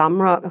Abu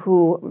Samra,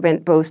 who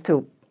went both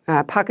to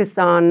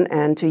Pakistan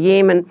and to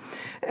Yemen,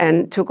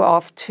 and took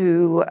off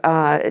to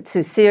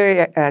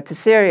Syria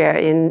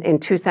in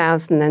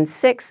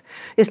 2006,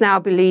 is now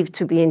believed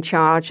to be in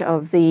charge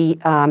of the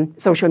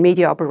social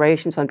media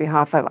operations on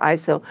behalf of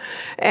ISIL.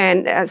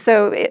 And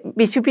so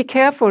we should be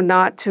careful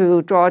not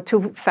to draw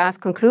too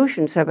fast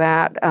conclusions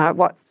about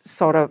what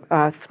sort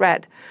of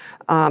threat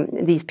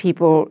these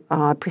people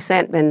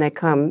present when they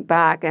come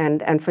back.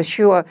 And for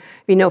sure,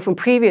 we know from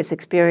previous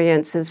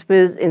experiences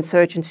with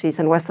insurgencies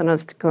and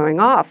Westerners going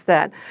off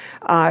that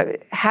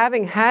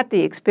having had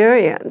the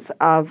experience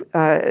of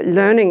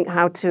learning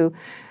how to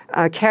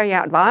carry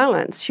out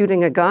violence,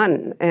 shooting a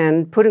gun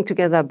and putting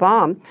together a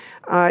bomb,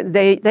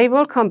 they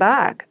will come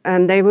back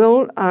and they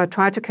will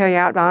try to carry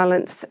out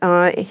violence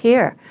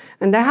here.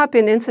 And there have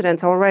been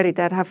incidents already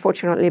that have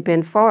fortunately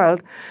been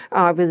foiled,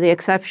 with the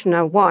exception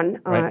of one,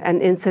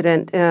 an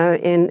incident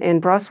in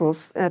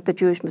Brussels at the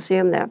Jewish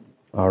Museum there.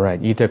 All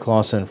right, Jutta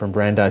Clausen from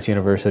Brandeis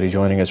University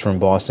joining us from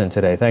Boston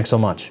today. Thanks so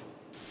much.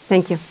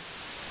 Thank you.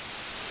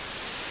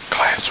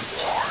 Class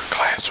war,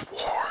 class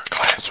war,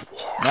 class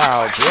war.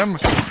 Now, Jim,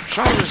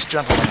 show this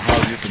gentleman how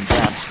you can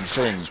dance and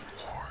sing.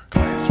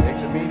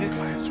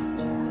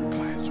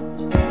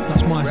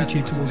 That's my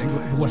attitude towards the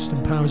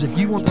Western powers. If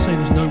you want to say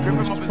there's no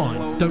rules,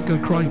 fine. Don't go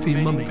crying for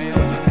your mummy when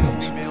that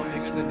comes.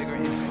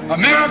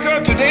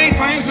 America today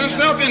finds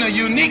herself in a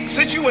unique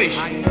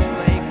situation.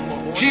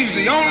 She's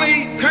the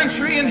only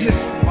country in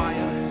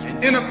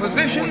history in a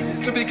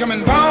position to become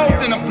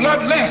involved in a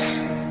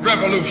bloodless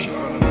revolution.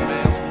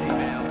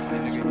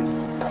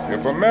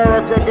 If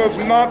America does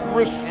not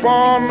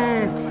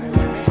respond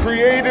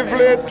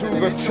creatively to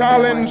the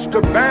challenge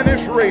to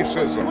banish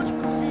racism,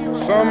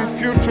 some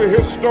future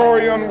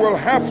historian will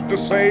have to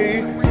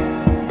say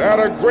that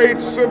a great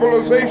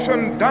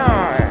civilization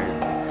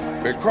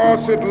died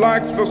because it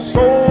lacked the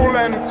soul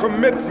and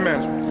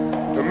commitment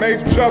to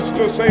make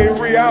justice a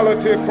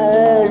reality for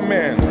all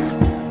men.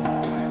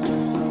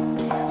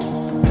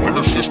 When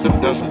the system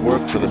doesn't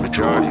work for the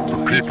majority of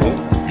the people,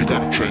 you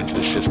gotta change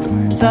the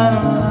system.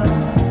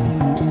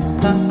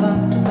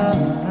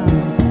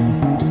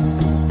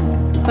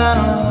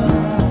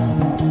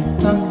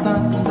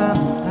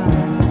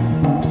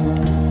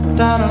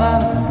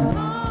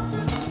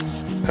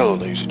 Hello,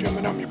 ladies and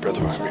gentlemen. I'm your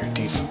brother, Amir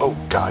Dees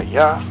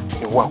Ogaya,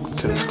 and welcome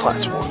to this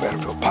Class War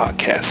Battlefield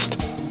podcast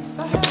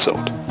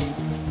episode.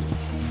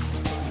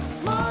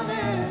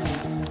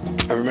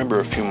 I remember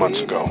a few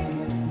months ago,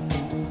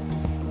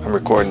 I'm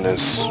recording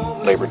this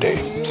Labor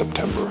Day,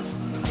 September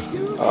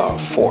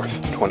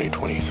 4th,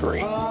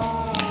 2023,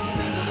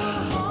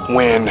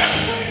 when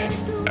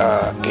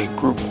a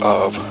group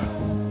of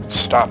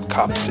Stop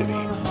Cop City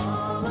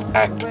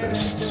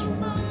activists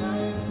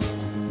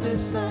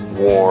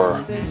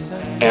were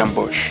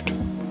ambushed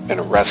and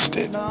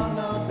arrested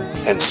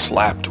and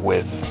slapped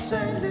with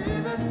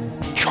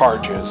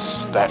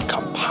charges that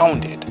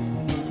compounded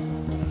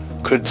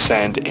could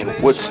send and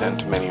would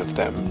send many of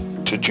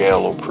them to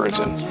jail or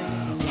prison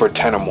for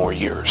 10 or more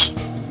years.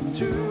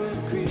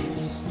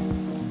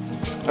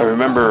 I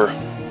remember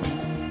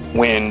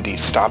when the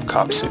Stop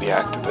Cop City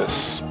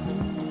activists,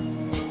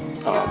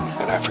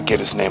 and I forget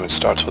his name, it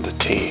starts with a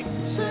T,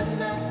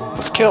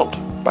 was killed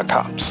by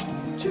cops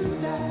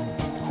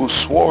who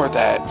swore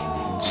that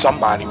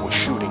somebody was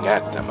shooting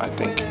at them. I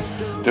think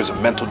there's a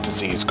mental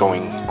disease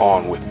going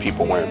on with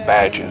people wearing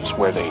badges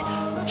where they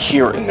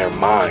hear in their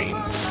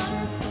minds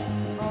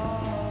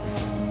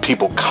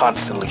people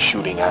constantly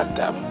shooting at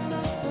them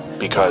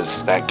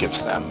because that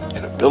gives them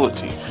an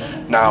ability.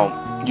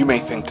 Now, you may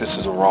think this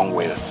is a wrong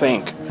way to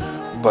think,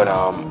 but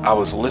I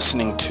was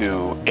listening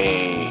to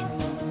a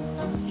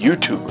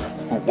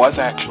YouTuber who was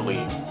actually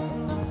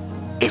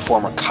a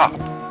former cop,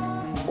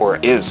 or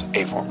is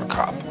a former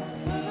cop.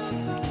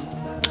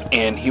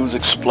 And he was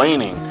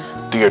explaining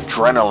the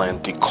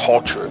adrenaline, the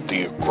culture,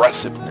 the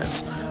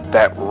aggressiveness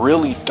that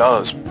really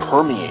does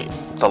permeate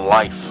the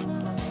life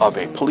of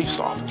a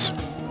police officer.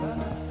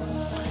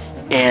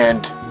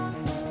 And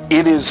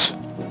it is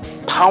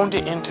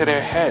pounded into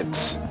their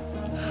heads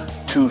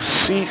to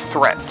see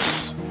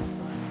threats,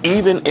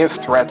 even if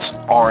threats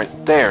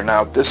aren't there.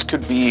 Now, this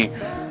could be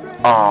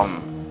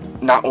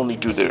not only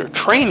due to their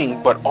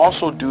training, but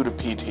also due to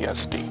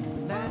PTSD.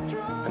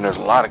 And there's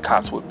a lot of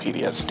cops with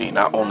PTSD,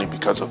 not only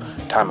because of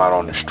time out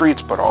on the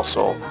streets, but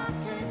also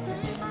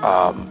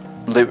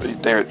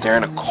they're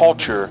in a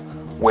culture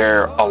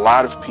where a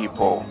lot of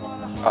people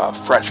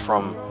fresh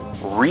from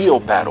real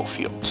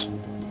battlefields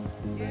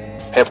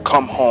have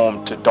come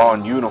home to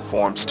don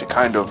uniforms to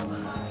kind of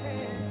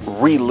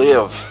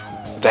relive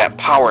that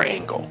power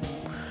angle.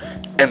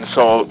 And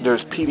so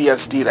there's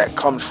PTSD that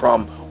comes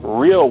from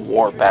real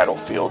war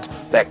battlefields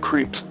that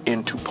creeps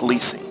into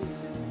policing.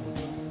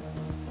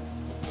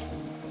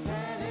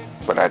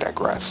 But I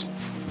digress.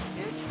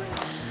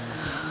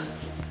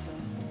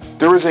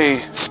 There was a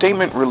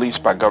statement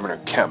released by Governor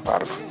Kemp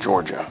out of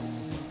Georgia,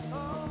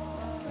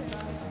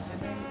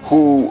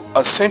 who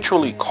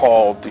essentially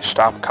called the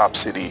Stop Cop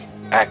City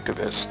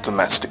activists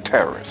domestic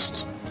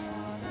terrorists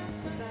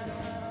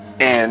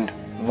and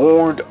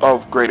warned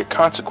of greater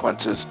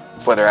consequences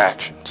for their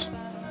actions.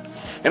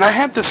 And I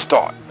had this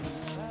thought.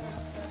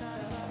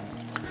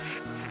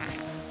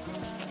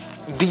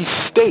 The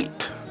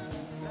state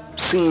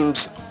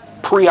seems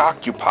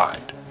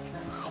preoccupied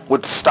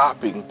with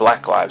stopping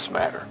Black Lives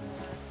Matter,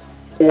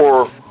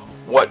 or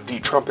what the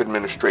Trump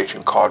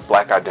administration called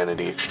black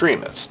identity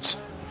extremists.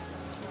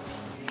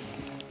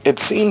 it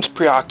seems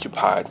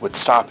preoccupied with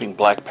stopping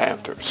Black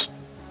Panthers,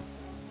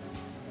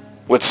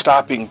 with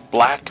stopping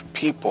black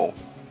people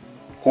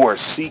who are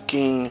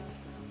seeking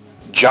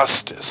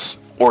justice,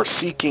 or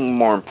seeking,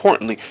 more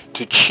importantly,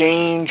 to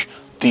change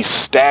the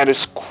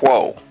status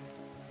quo.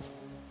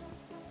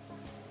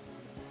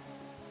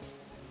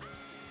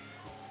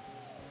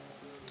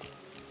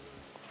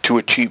 To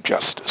achieve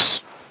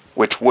justice,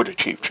 which would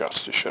achieve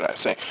justice, should I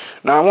say.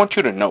 Now, I want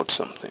you to note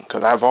something,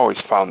 because I've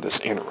always found this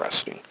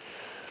interesting.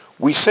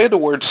 We say the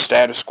word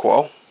status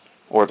quo,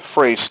 or the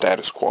phrase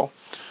status quo,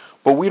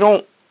 but we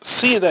don't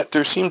see that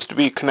there seems to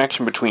be a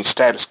connection between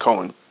status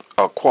quo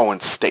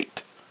and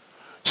state.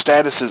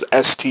 Status is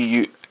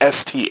S-T-A-T-U-S,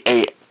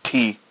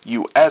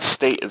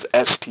 state is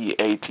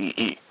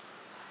S-T-A-T-E.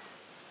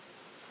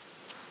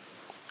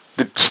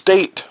 The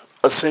state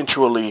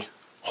essentially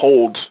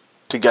holds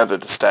together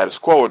the status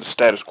quo, or the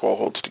status quo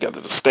holds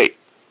together the state,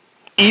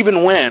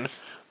 even when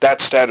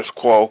that status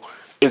quo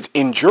is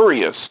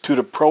injurious to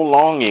the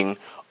prolonging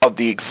of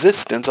the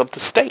existence of the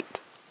state.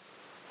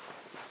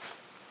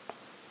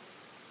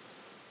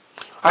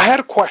 I had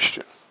a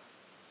question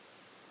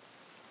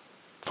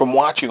from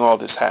watching all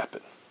this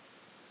happen.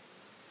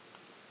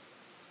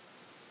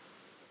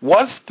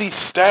 Was the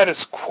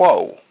status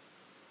quo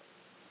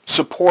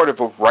supportive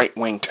of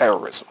right-wing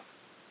terrorism?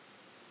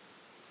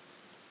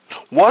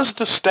 Was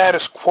the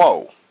status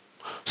quo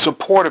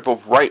supportive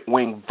of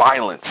right-wing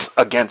violence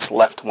against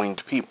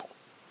left-winged people?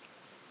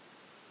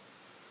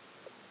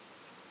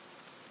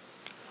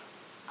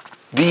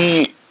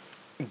 The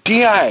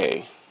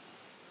DIA,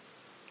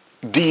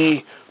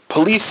 the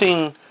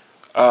policing,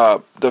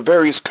 the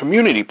various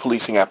community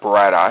policing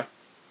apparatus,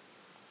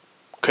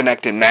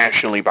 connected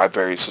nationally by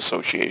various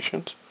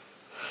associations,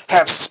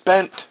 have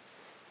spent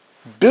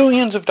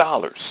billions of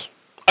dollars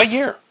a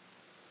year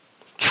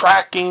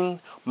tracking,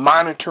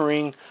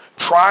 monitoring,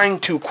 trying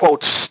to,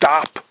 quote,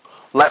 stop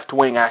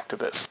left-wing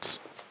activists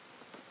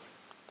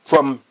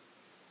from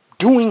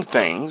doing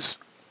things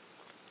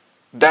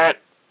that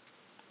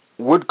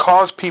would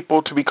cause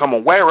people to become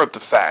aware of the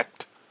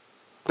fact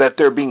that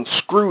they're being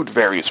screwed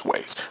various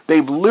ways.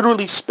 They've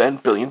literally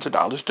spent billions of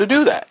dollars to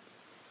do that.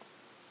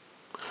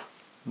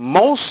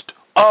 Most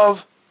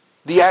of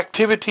the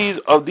activities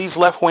of these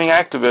left-wing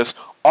activists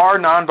are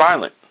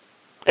nonviolent.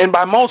 And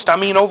by most, I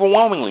mean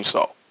overwhelmingly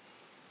so.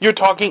 You're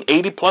talking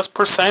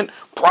 80+%,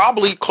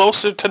 probably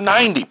closer to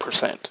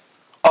 90%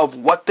 of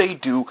what they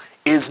do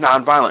is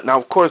nonviolent. Now,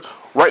 of course,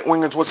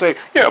 right-wingers will say,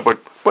 yeah, but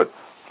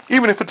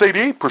even if it's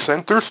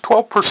 88%, there's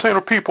 12%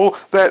 of people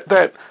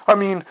that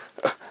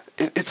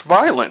it's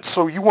violent,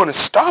 so you want to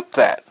stop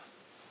that.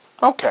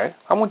 Okay,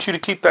 I want you to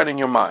keep that in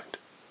your mind.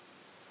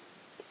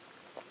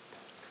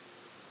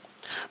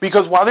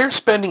 Because while they're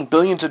spending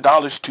billions of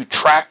dollars to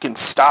track and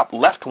stop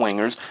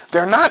left-wingers,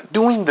 they're not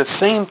doing the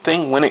same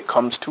thing when it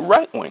comes to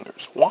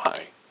right-wingers.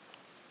 Why?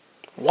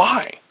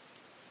 Why?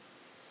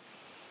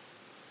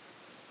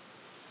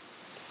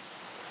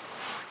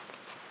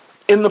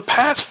 In the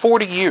past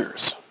 40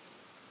 years,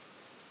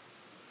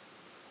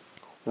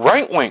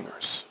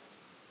 right-wingers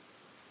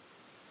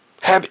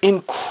have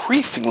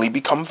increasingly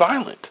become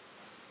violent.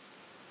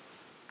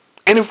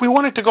 And if we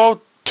wanted to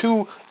go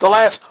to the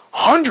last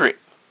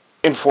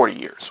 140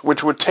 years,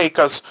 which would take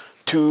us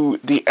to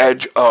the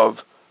edge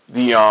of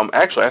the,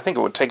 actually I think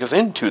it would take us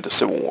into the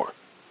Civil War.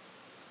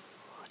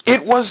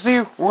 It was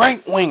the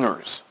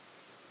right-wingers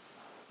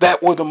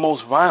that were the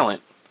most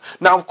violent.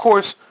 Now, of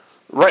course,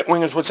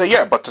 right-wingers would say,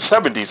 yeah, but the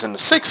 70s and the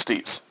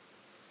 60s.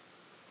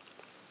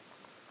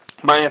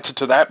 My answer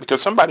to that,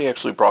 because somebody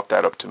actually brought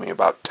that up to me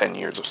about 10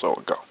 years or so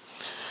ago.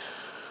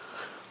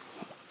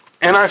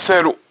 And I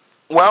said,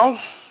 well,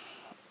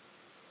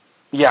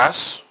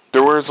 yes,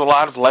 there was a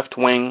lot of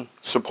left-wing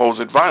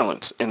supposed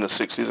violence in the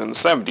 60s and the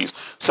 70s.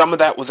 Some of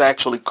that was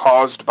actually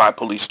caused by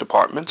police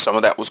departments. Some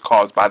of that was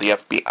caused by the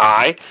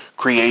FBI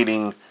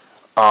creating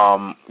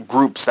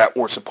groups that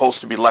were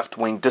supposed to be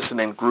left-wing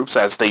dissident groups,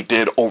 as they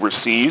did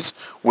overseas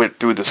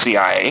through the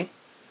CIA.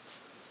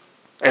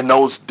 And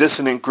those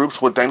dissident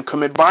groups would then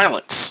commit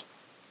violence.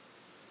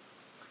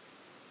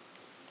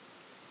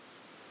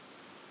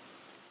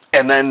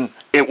 And then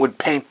it would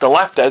paint the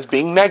left as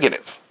being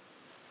negative.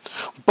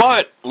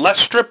 But let's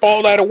strip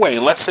all that away.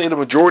 Let's say the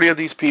majority of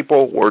these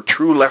people were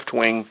true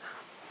left-wing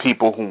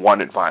people who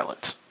wanted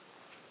violence,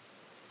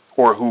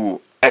 or who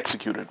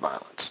executed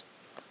violence.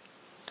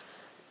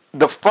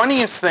 The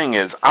funniest thing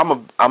is, I'm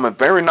a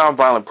very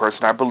nonviolent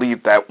person. I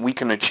believe that we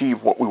can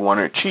achieve what we want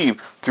to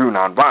achieve through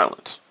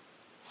nonviolence.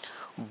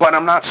 But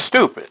I'm not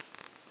stupid.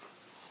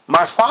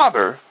 My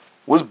father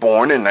was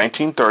born in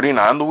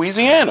 1939 in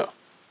Louisiana.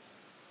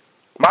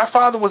 My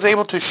father was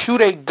able to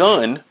shoot a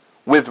gun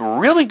with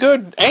really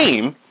good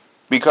aim,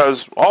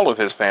 because all of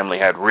his family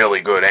had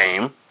really good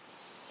aim,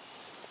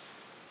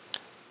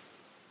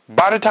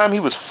 by the time he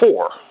was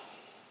 4.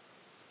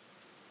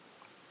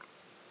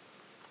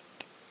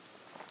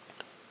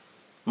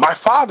 My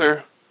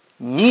father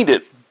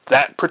needed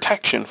that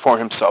protection for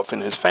himself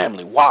and his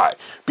family. Why?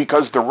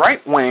 Because the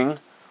right-wing,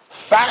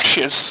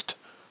 fascist,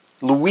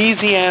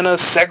 Louisiana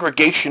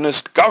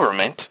segregationist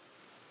government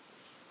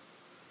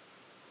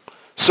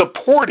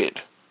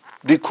supported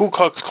the Ku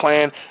Klux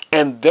Klan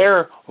and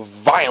their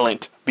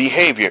violent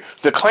behavior.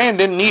 The Klan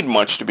didn't need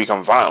much to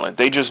become violent.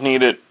 They just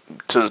needed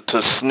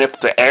to sniff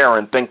the air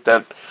and think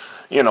that,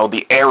 you know,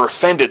 the air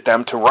offended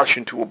them to rush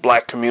into a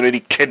black community,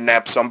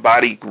 kidnap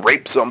somebody,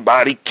 rape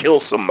somebody, kill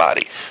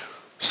somebody.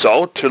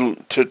 So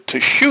to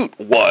shoot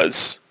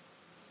was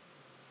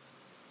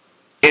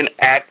an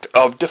act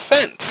of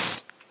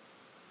defense.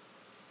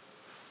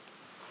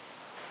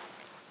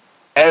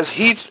 As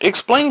he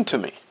explained to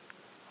me,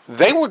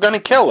 they were going to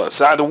kill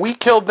us. Either we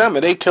killed them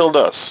or they killed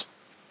us.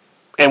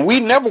 And we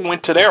never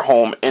went to their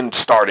home and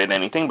started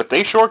anything, but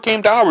they sure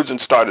came to ours and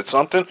started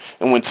something.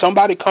 And when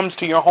somebody comes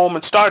to your home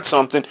and starts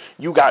something,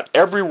 you got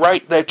every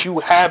right that you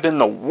have in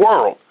the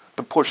world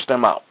to push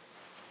them out.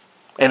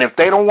 And if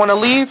they don't want to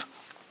leave,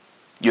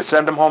 you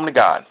send them home to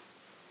God.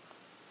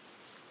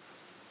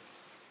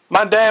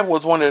 My dad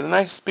was one of the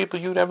nicest people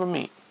you'd ever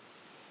meet.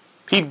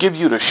 He'd give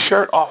you the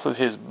shirt off of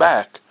his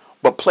back,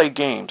 but play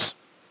games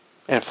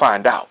and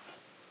find out.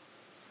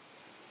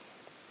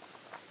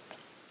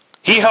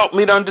 He helped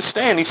me to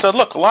understand. He said,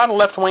 look, a lot of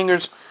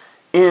left-wingers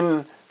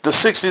in the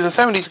 60s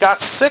and 70s got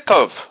sick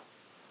of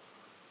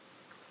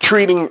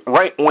treating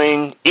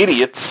right-wing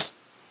idiots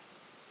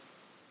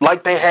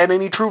like they had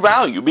any true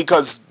value,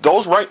 because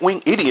those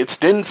right-wing idiots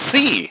didn't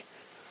see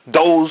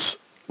those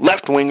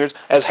left-wingers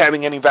as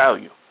having any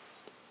value.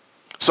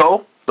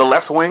 So the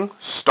left wing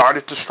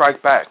started to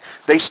strike back.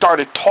 They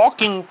started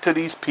talking to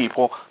these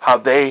people how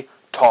they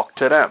talked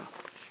to them.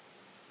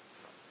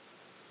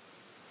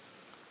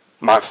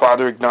 My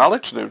father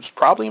acknowledged there was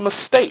probably a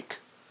mistake,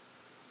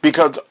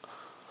 because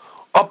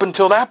up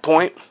until that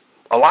point,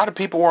 a lot of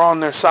people were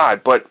on their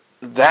side, but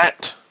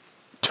that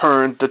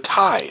turned the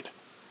tide.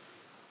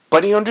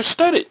 But he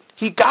understood it.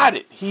 He got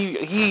it.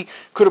 He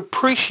could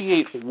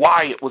appreciate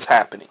why it was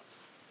happening.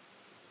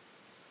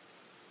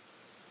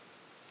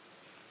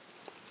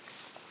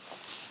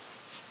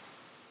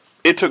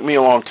 It took me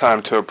a long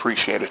time to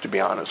appreciate it, to be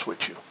honest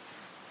with you.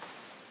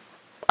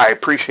 I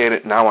appreciate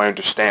it. Now I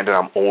understand it.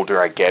 I'm older.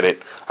 I get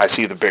it. I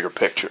see the bigger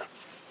picture.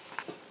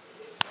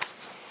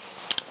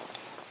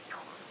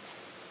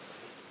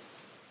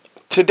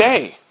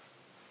 Today,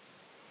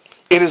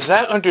 it is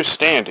that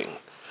understanding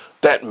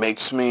that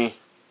makes me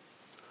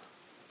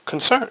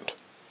concerned.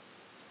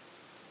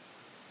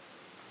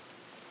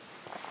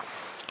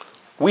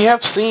 We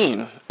have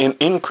seen an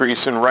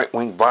increase in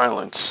right-wing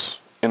violence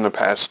in the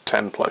past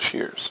 10 plus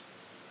years.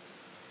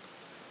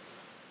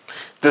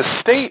 The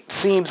state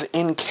seems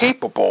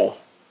incapable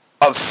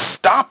of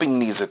stopping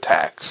these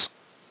attacks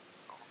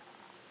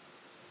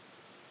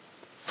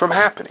from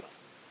happening.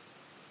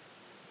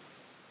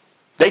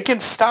 They can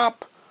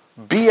stop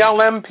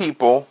BLM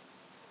people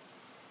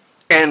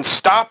and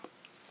stop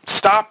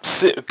Cop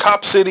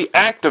City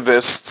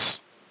activists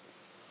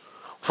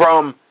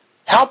from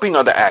helping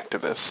other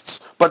activists,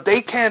 but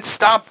they can't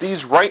stop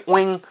these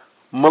right-wing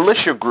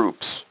militia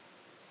groups,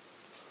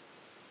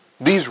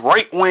 these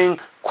right-wing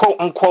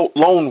quote-unquote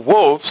lone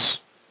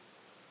wolves,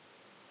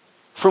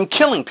 from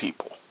killing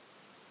people.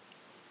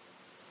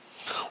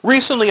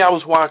 Recently I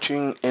was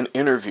watching an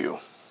interview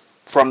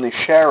from the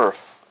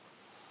sheriff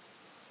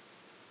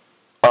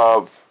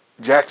of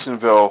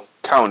Jacksonville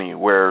County,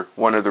 where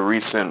one of the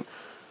recent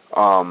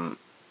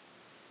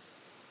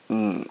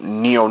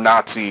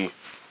neo-Nazi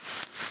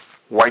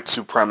white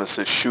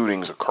supremacist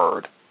shootings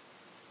occurred.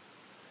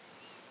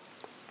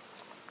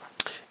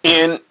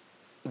 And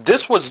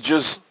this was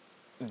just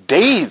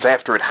days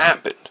after it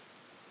happened.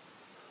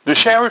 The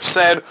sheriff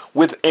said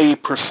with a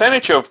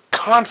percentage of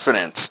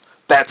confidence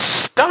that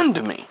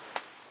stunned me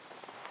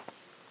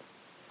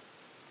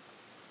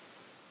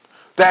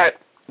that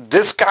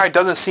this guy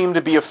doesn't seem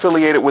to be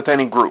affiliated with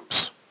any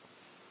groups.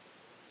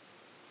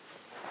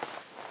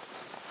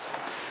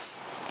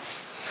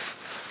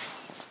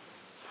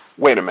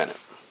 Wait a minute.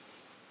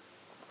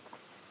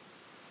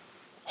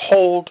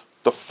 Hold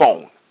the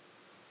phone.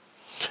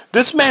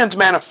 This man's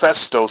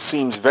manifesto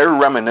seems very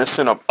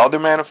reminiscent of other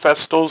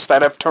manifestos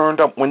that have turned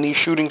up when these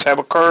shootings have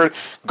occurred,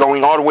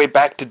 going all the way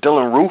back to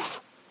Dylann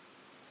Roof,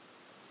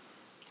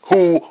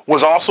 who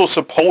was also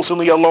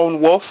supposedly a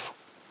lone wolf.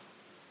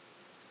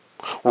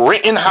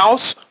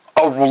 Rittenhouse,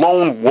 a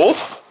lone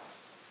wolf.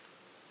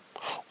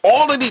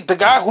 All of the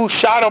guy who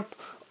shot up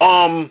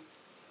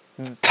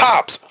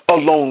Tops, a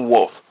lone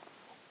wolf.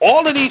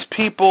 All of these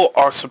people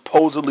are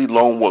supposedly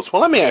lone wolves.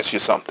 Well, let me ask you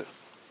something,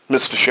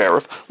 Mr.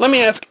 Sheriff. Let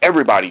me ask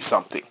everybody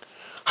something.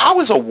 How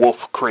is a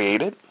wolf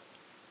created?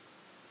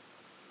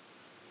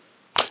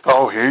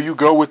 Oh, here you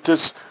go with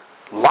this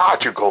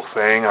logical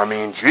thing. I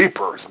mean,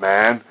 jeepers,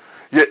 man.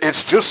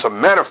 It's just a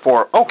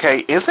metaphor. Okay,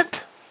 is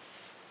it?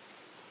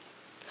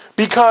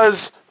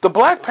 Because the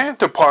Black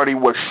Panther Party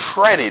was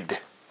shredded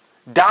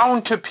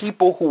down to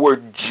people who were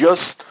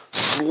just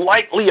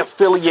slightly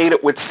affiliated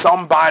with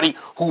somebody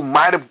who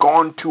might have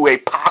gone to a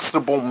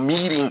possible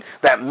meeting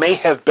that may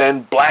have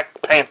been Black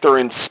Panther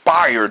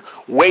inspired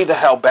way the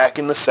hell back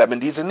in the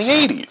 70s and the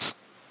 80s.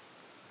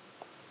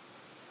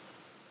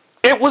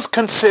 It was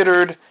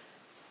considered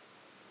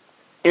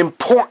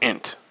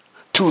important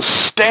to to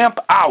stamp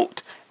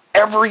out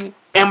every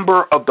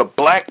member of the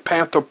Black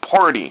Panther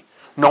Party,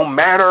 no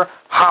matter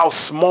how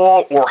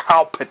small or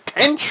how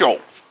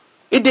potential.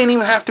 It didn't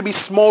even have to be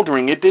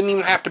smoldering. It didn't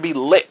even have to be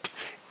lit.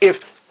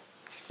 If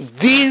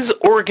these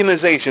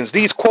organizations,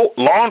 these, quote,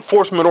 law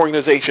enforcement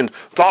organizations,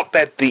 thought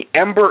that the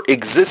ember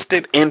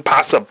existed in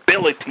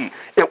possibility,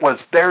 it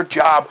was their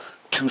job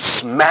to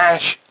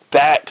smash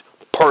that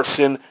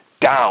person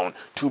down,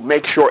 to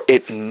make sure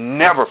it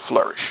never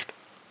flourished.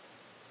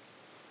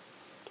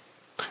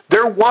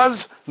 There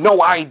was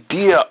no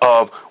idea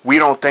of, we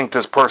don't think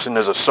this person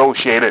is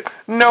associated.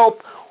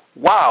 Nope.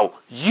 Wow,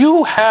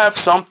 you have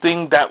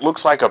something that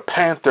looks like a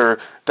panther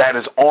that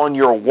is on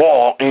your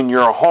wall in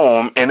your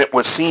home, and it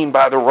was seen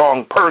by the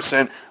wrong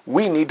person.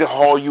 We need to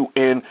haul you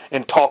in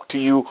and talk to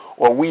you,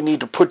 or we need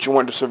to put you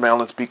under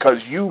surveillance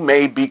because you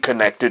may be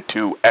connected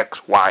to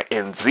X, Y,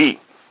 and Z.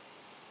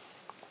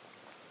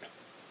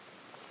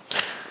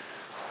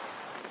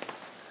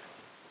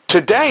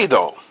 Today,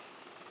 though,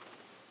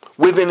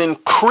 with an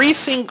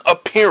increasing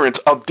appearance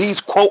of these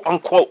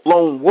quote-unquote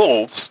lone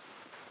wolves,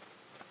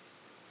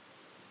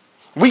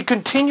 we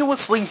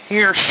continuously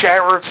hear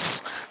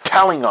sheriffs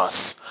telling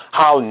us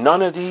how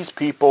none of these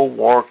people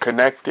were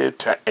connected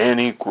to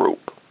any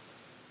group.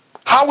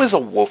 How is a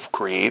wolf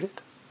created?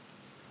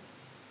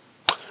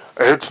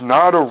 It's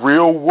not a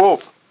real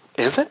wolf.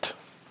 Is it?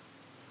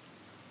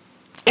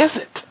 Is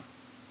it?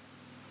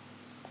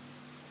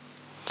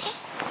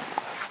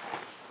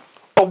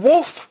 A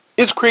wolf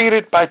is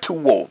created by two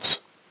wolves.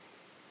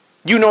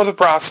 You know the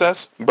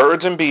process.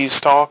 Birds and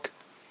bees talk.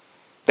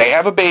 They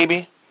have a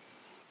baby.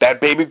 That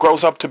baby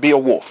grows up to be a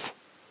wolf.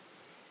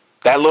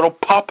 That little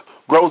pup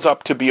grows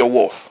up to be a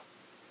wolf.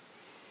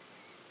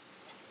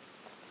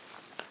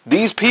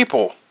 These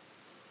people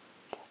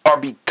are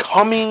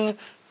becoming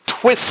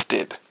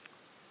twisted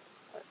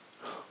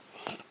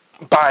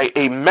by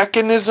a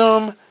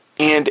mechanism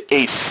and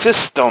a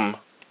system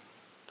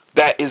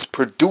that is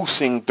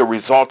producing the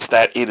results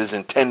that it is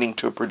intending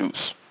to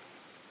produce.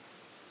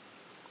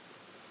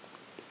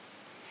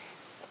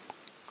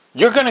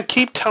 You're going to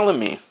keep telling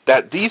me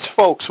that these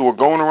folks who are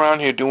going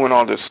around here doing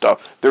all this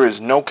stuff, there is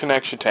no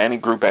connection to any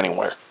group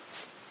anywhere.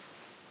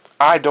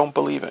 I don't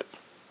believe it.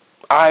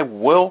 I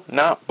will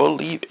not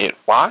believe it.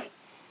 Why?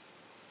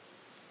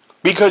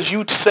 Because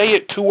you say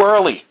it too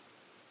early.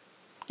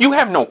 You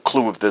have no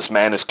clue if this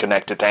man is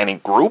connected to any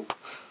group.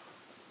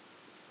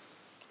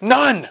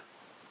 None.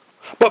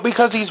 But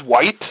because he's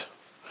white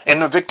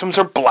and the victims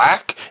are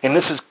black, and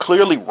this is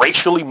clearly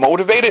racially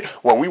motivated,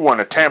 well, we want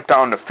to tamp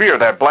down the fear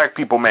that black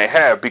people may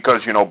have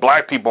because, you know,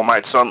 black people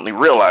might suddenly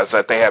realize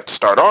that they have to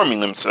start arming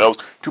themselves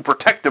to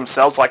protect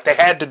themselves like they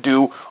had to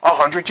do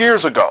 100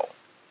 years ago.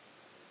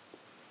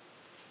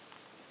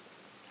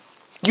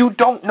 You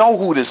don't know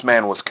who this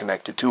man was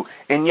connected to,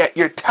 and yet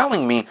you're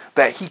telling me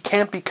that he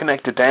can't be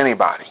connected to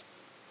anybody.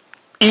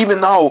 Even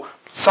though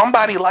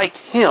somebody like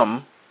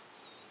him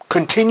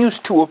continues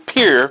to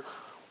appear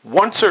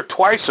once or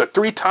twice or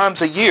 3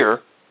 times a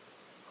year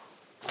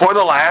for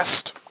the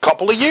last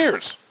couple of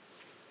years.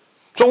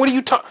 So what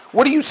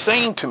are you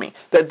saying to me?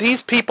 That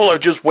these people are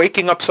just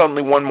waking up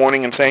suddenly one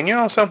morning and saying, you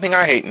know something,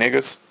 I hate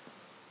niggas.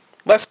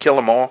 Let's kill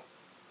them all.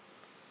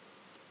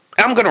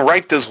 I'm going to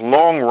write this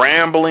long,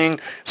 rambling,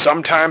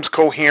 sometimes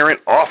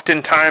coherent,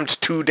 oftentimes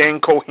too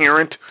dang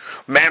coherent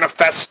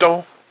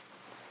manifesto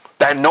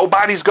that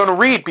nobody's going to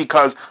read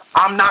because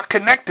I'm not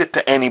connected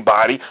to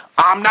anybody.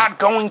 I'm not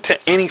going to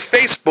any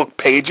Facebook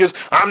pages.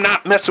 I'm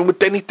not messing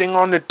with anything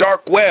on the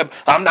dark web.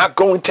 I'm not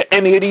going to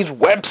any of these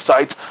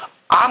websites.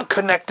 I'm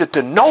connected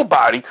to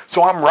nobody,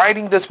 so I'm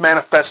writing this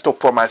manifesto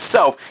for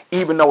myself,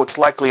 even though it's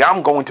likely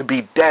I'm going to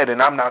be dead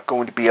and I'm not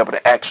going to be able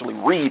to actually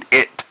read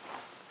it.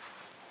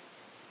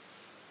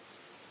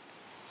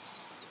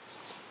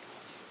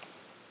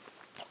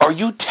 Are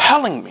you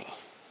telling me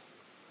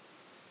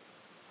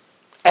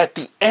at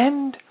the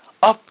end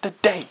of the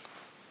day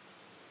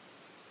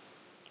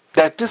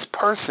that this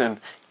person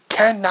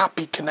cannot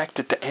be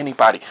connected to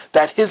anybody,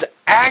 that his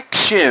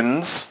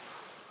actions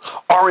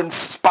are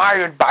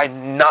inspired by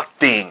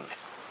nothing?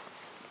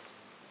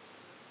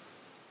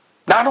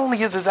 Not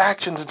only is his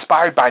actions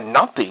inspired by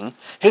nothing,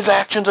 his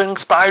actions are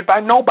inspired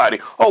by nobody.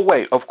 Oh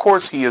wait, of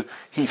course he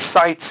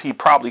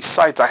probably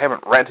cites, I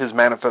haven't read his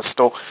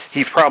manifesto,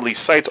 he probably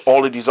cites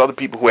all of these other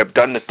people who have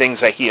done the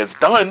things that he has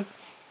done.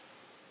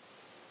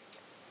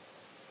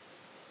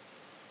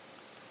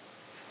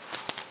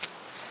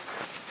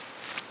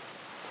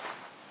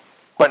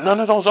 But none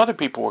of those other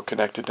people were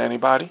connected to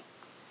anybody.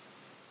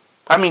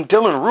 I mean,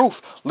 Dylann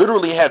Roof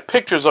literally had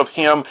pictures of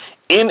him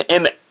in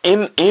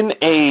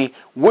a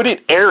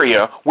wooded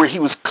area where he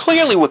was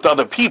clearly with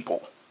other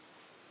people.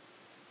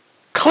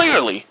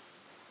 Clearly,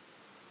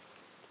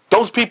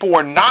 those people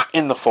were not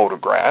in the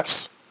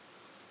photographs,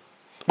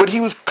 but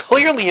he was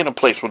clearly in a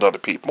place with other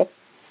people.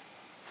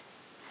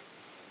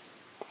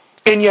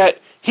 And yet,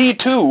 he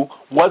too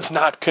was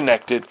not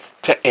connected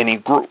to any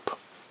group.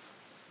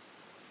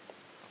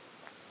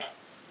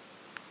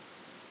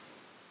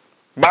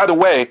 By the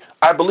way,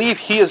 I believe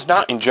he is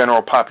not in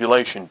general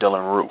population,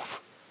 Dylann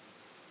Roof.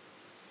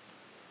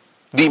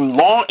 The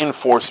law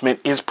enforcement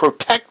is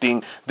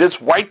protecting this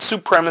white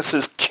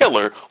supremacist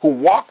killer who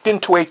walked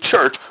into a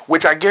church,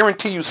 which I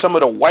guarantee you some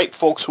of the white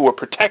folks who are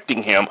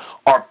protecting him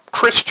are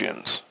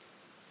Christians.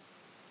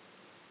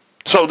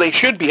 So they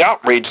should be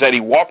outraged that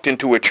he walked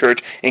into a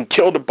church and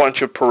killed a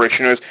bunch of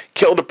parishioners,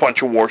 killed a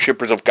bunch of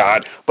worshipers of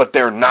God, but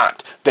they're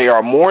not. They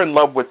are more in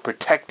love with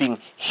protecting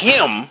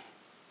him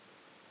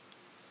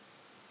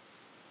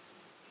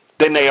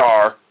than they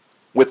are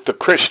with the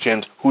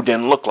Christians who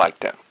didn't look like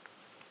them.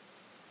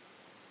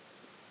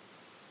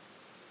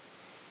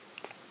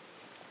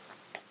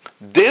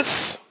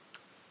 This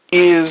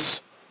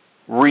is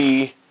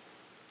ridiculous.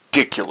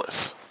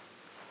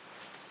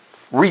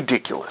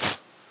 Ridiculous.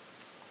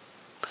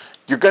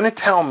 You're going to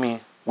tell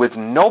me with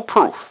no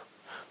proof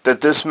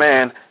that this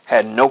man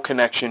had no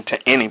connection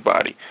to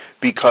anybody,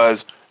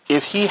 because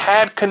if he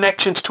had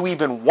connections to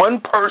even one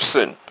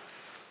person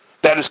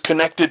that is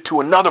connected to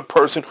another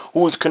person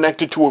who is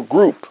connected to a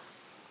group,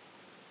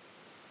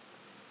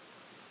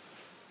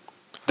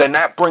 then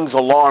that brings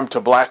alarm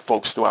to black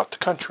folks throughout the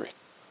country.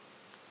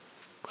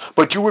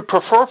 But you would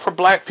prefer for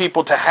black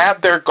people to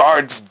have their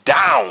guards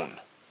down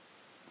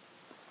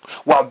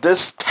while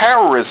this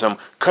terrorism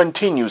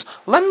continues.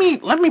 Let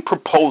me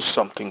propose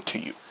something to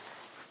you.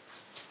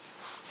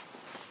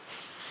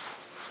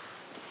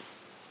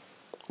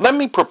 Let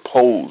me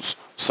propose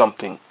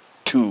something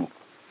to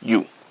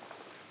you.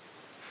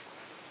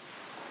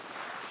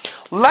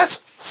 Let's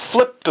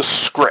flip the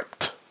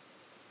script.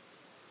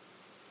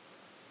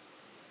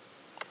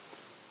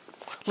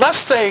 Let's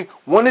say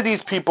one of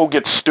these people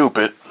gets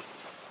stupid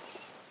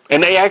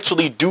and they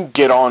actually do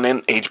get on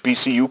an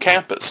HBCU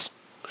campus.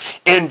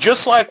 And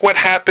just like what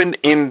happened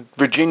in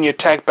Virginia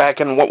Tech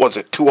back in, what was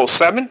it,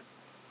 207?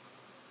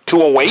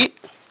 208?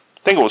 I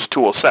think it was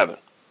 207.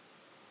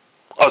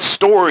 A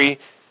story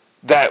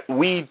that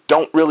we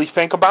don't really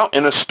think about,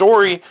 and a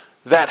story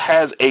that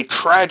has a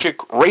tragic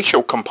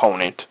racial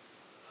component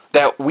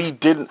that we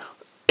didn't,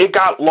 it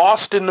got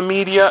lost in the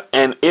media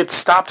and it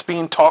stopped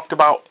being talked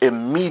about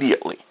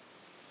immediately.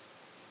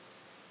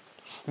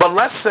 But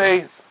let's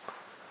say,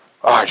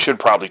 I should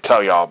probably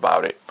tell y'all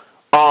about it.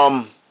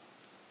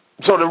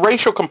 So the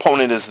racial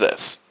component is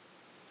this.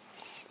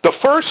 The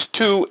first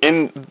two,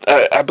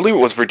 I believe it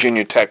was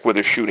Virginia Tech where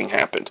the shooting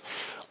happened.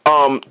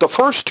 The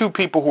first two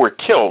people who were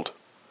killed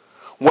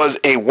was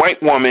a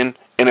white woman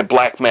and a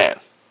black man.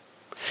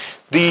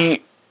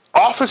 The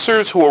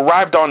officers who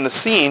arrived on the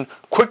scene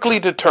quickly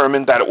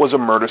determined that it was a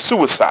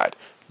murder-suicide.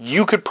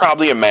 You could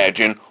probably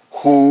imagine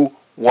who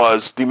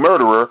was the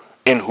murderer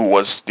and who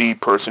was the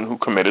person who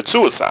committed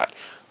suicide.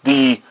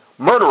 The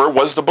murderer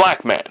was the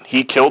black man.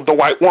 He killed the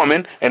white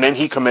woman and then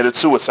he committed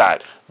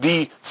suicide.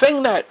 The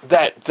thing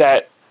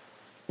that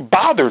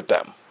bothered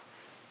them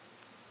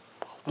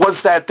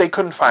was that they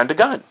couldn't find a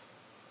gun.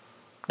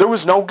 There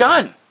was no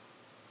gun.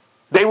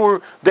 They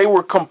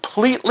were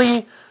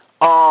completely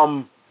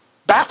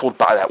baffled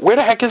by that. Where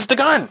the heck is the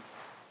gun?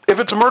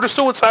 If it's a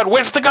murder-suicide,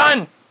 where's the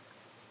gun?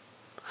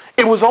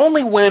 It was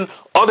only when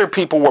other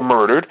people were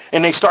murdered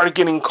and they started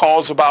getting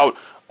calls about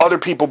other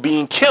people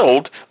being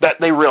killed that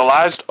they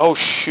realized, oh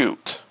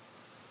shoot,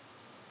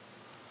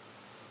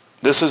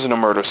 this isn't a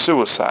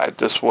murder-suicide.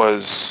 This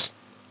was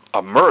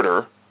a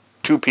murder,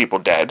 2 people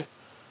dead,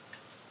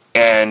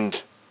 and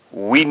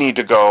we need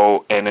to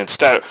go, and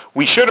instead,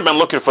 we should have been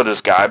looking for this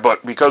guy,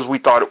 but because we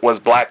thought it was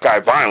black guy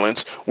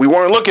violence, we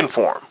weren't looking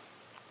for him.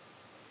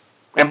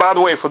 And by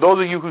the way, for those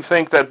of you who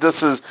think that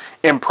this is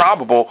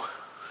improbable,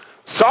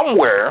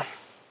 somewhere,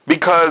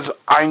 because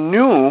I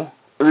knew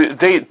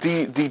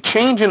the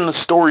change in the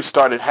story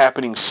started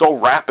happening so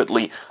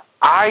rapidly,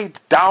 I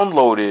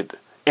downloaded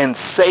and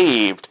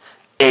saved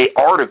an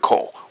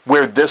article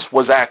where this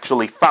was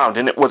actually found,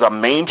 and it was a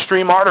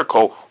mainstream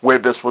article where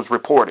this was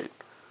reported.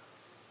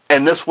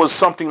 And this was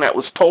something that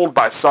was told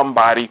by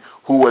somebody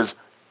who was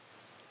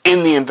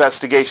in the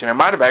investigation. It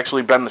might have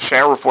actually been the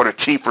sheriff or the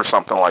chief or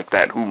something like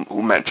that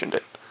who mentioned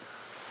it.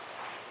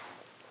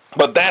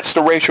 But that's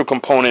the racial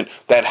component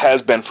that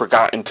has been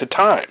forgotten to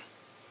time.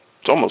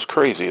 It's almost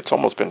crazy. It's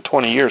almost been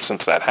 20 years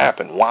since that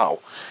happened. Wow.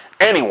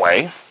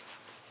 Anyway,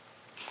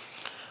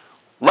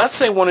 let's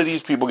say one of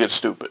these people gets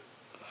stupid.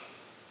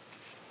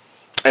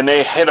 And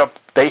they hit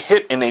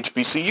an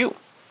HBCU.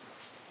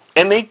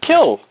 And they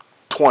kill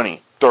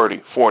 20, 30,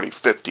 40,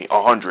 50,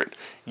 100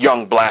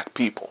 young black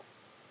people.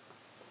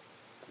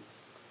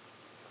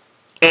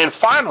 And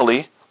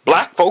finally,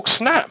 black folks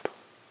snap.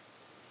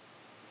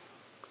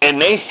 And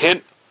they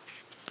hit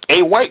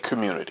a white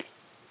community.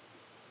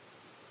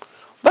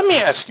 Let me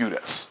ask you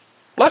this.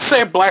 Let's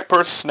say a black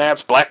person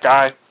snaps, black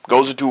guy,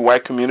 goes into a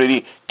white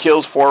community,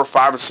 kills 4 or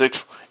 5 or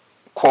 6,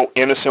 quote,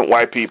 innocent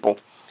white people.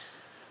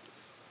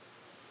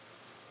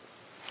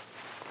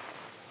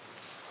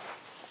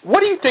 What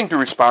do you think the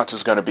response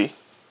is going to be?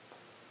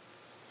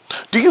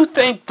 Do you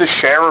think the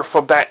sheriff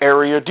of that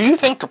area, do you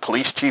think the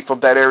police chief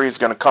of that area is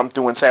going to come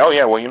through and say, oh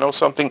yeah, well, you know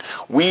something,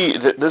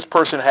 this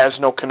person has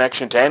no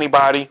connection to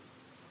anybody?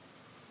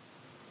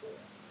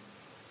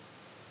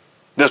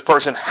 This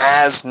person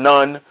has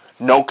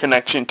no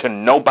connection to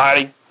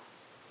nobody.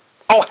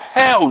 Oh,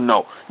 hell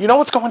no. You know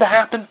what's going to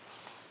happen?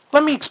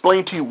 Let me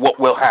explain to you what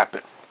will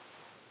happen.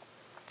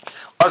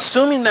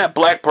 Assuming that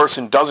black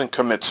person doesn't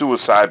commit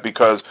suicide,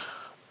 because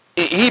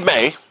he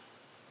may,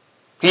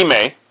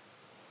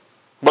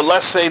 but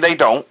let's say they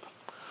don't,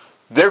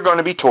 they're going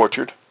to be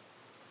tortured,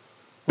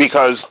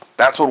 because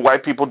that's what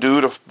white people do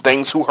to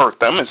things who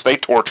hurt them, is they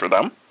torture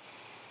them.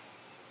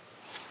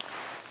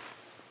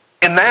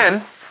 And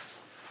then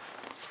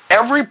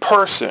every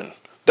person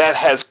that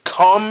has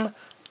come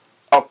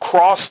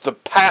across the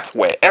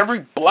pathway, every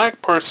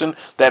black person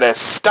that has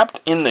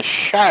stepped in the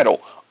shadow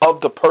of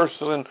the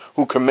person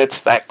who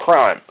commits that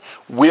crime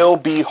will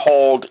be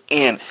hauled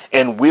in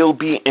and will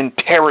be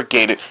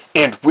interrogated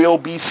and will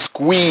be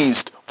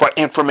squeezed for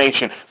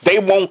information. They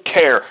won't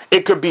care.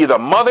 It could be the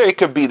mother, it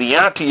could be the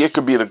auntie, it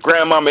could be the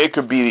grandmama, it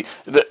could be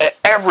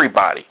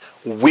everybody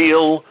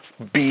will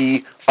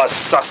be a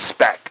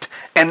suspect.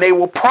 And they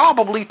will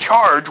probably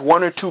charge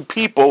one or two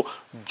people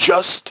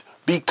just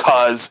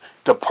because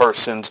the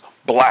person's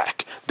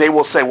black. They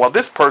will say, well,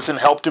 this person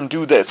helped him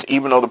do this,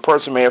 even though the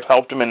person may have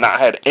helped him and not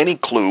had any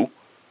clue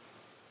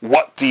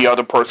what the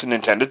other person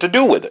intended to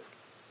do with it.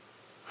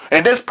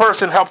 And this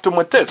person helped him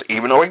with this,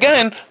 even though,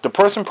 again, the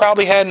person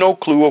probably had no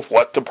clue of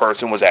what the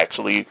person was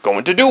actually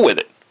going to do with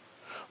it.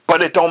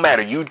 But it don't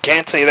matter. You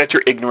can't say that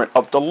you're ignorant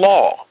of the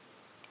law.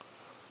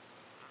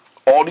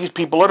 All these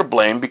people are to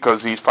blame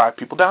because these 5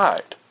 people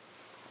died.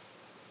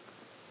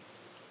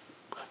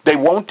 They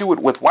won't do it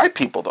with white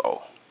people,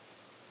 though.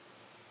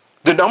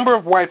 The number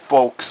of white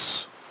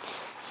folks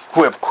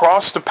who have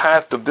crossed the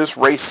path of this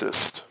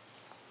racist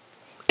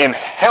and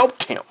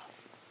helped him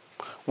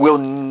will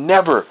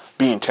never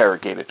be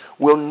interrogated,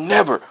 will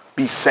never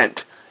be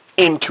sent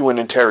into an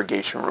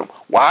interrogation room.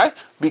 Why?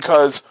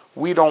 Because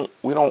we don't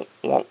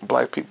want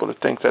black people to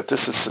think that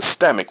this is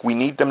systemic. We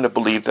need them to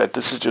believe that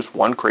this is just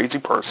one crazy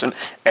person,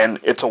 and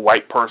it's a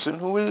white person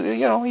who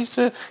is,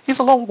 he's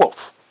a lone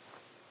wolf.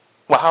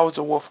 Well, how is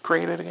a wolf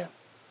created again?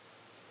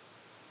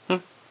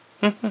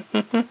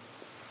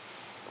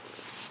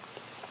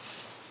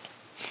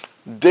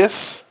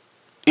 This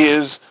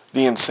is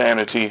the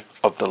insanity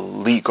of the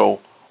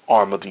legal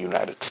arm of the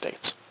United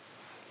States.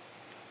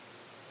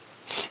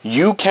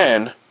 You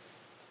can,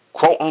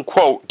 quote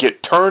unquote,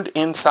 get turned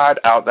inside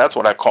out. That's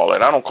what I call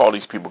it. I don't call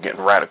these people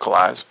getting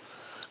radicalized,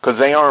 because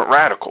they aren't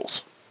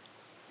radicals.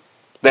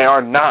 They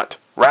are not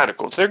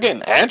radicals. They're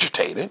getting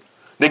agitated.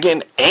 They're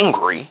getting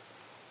angry.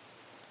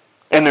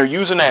 And they're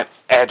using that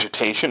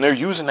agitation, they're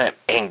using that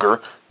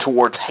anger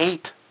towards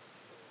hate.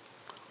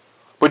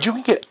 But you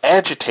can get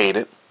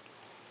agitated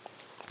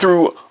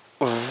through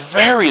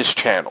various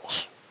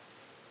channels,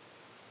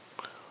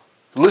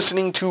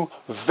 listening to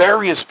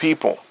various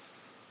people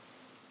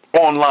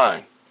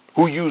online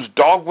who use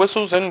dog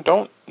whistles and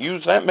don't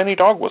use that many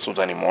dog whistles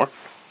anymore.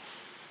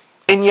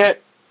 And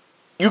yet,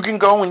 you can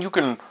go and you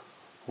can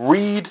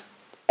read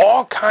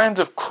all kinds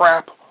of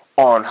crap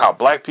on how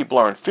black people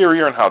are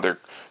inferior and how they're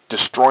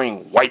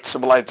destroying white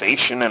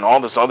civilization and all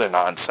this other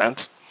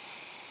nonsense.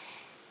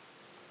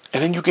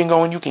 And then you can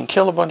go and you can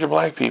kill a bunch of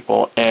black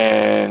people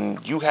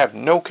and you have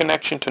no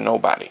connection to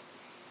nobody.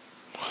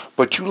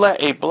 But you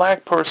let a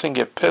black person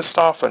get pissed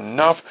off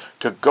enough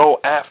to go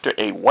after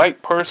a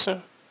white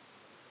person,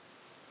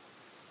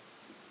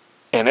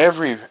 and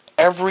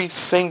every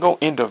single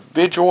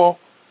individual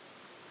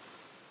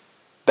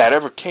that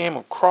ever came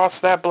across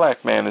that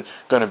black man is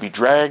going to be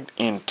dragged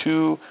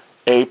into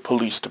a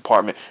police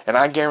department. And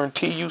I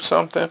guarantee you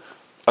something,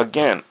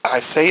 again, I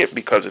say it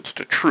because it's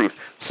the truth,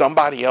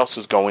 somebody else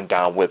is going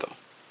down with them.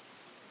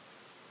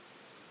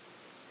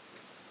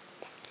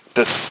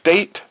 The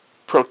state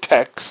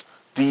protects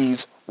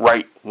these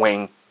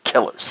right-wing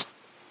killers.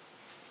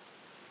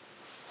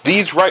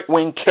 These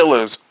right-wing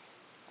killers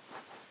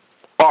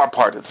are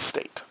part of the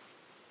state.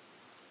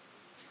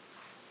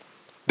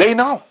 They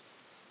know.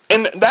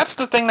 And that's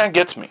the thing that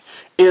gets me,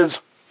 is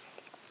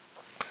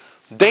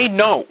they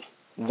know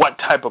what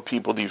type of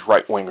people these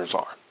right-wingers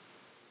are.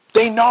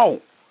 They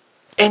know.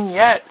 And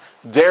yet,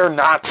 they're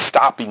not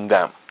stopping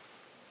them.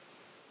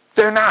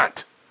 They're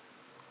not.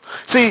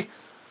 See,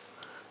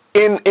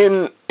 in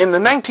the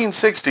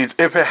 1960s,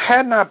 if it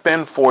had not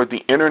been for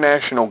the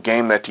international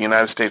game that the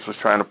United States was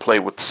trying to play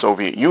with the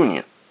Soviet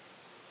Union,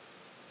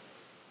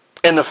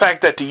 and the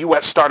fact that the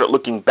U.S. started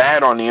looking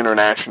bad on the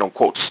international,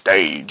 quote,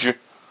 stage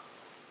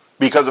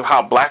because of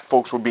how black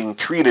folks were being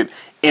treated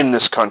in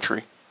this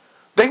country,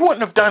 they wouldn't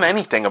have done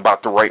anything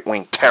about the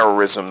right-wing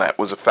terrorism that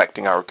was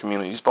affecting our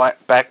communities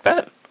back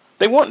then.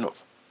 They wouldn't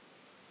have.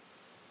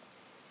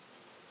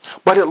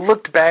 But it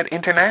looked bad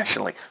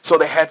internationally, so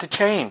they had to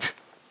change.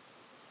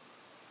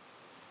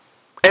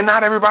 And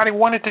not everybody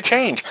wanted to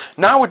change.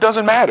 Now it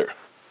doesn't matter.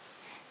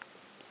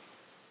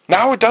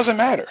 Now it doesn't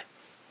matter.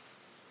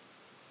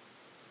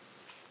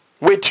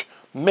 Which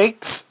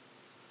makes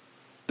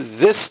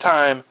this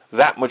time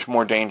that much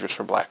more dangerous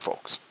for black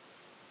folks.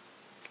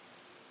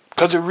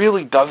 Because it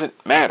really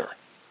doesn't matter.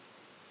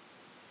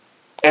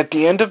 At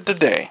the end of the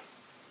day,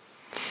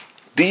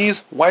 these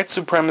white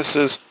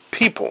supremacist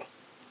people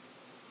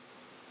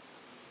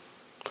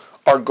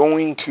are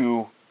going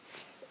to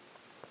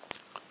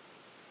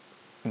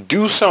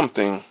do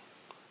something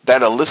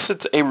that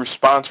elicits a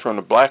response from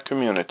the black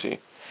community,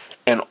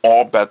 and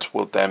all bets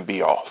will then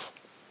be off.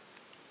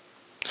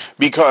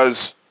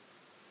 Because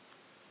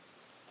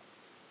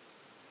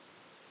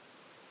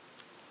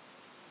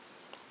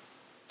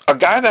a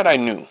guy that I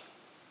knew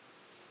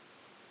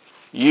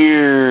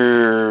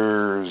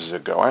years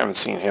ago, I haven't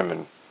seen him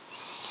in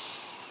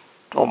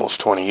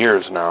almost 20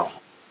 years now,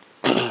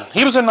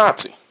 he was a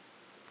Nazi.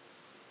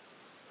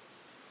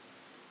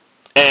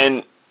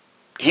 And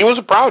he was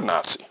a proud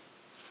Nazi.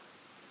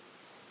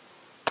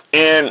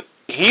 And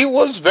he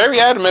was very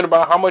adamant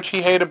about how much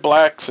he hated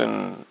blacks,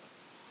 and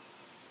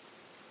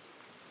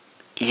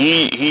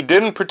he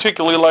didn't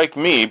particularly like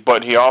me,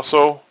 but he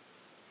also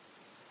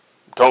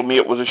told me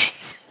it was a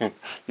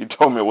he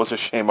told me it was a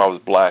shame I was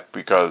black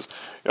because,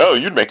 oh,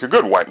 you'd make a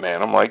good white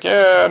man. I'm like,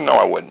 yeah, no,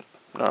 I wouldn't.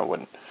 No, I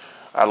wouldn't.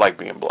 I like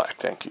being black,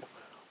 thank you.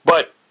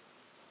 But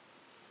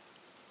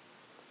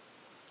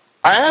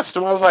I asked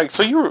him, I was like,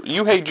 so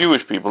you hate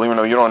Jewish people, even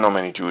though you don't know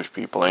many Jewish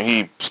people. And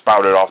he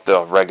spouted off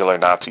the regular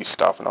Nazi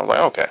stuff, and I was like,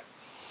 okay.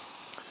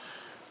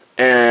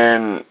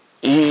 And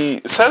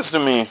he says to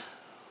me,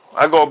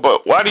 I go,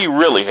 but why do you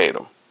really hate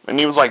them? And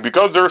he was like,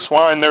 because they're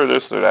swine, they're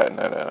this, they're that, and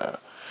that.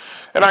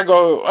 And I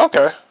go,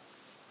 okay.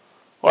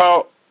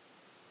 Well,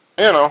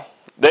 you know,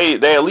 they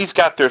at least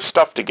got their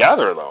stuff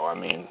together, though. I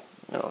mean,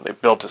 you know, they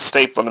built a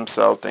state for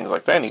themselves, things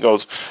like that. And he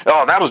goes,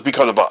 oh, that was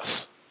because of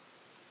us.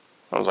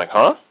 I was like,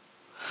 huh?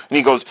 And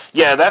he goes,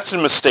 yeah, that's a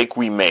mistake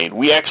we made.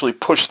 We actually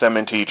pushed them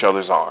into each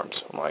other's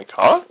arms. I'm like,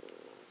 huh?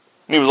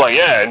 And he was like,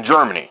 yeah, in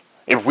Germany.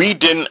 If we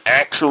didn't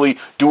actually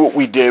do what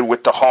we did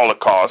with the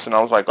Holocaust, and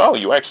I was like, oh,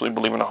 you actually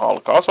believe in the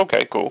Holocaust?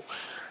 Okay, cool.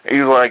 And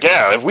he was like,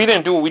 yeah, if we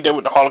didn't do what we did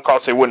with the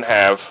Holocaust, they wouldn't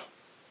have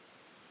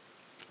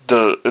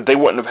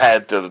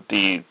had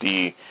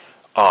the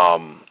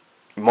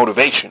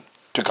motivation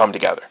to come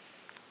together.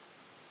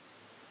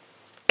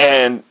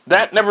 And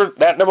that never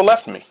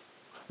left me.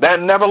 That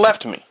never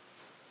left me.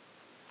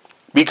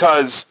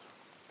 Because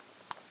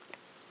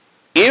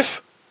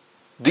if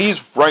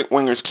these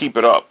right-wingers keep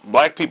it up,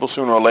 black people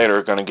sooner or later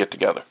are going to get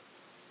together.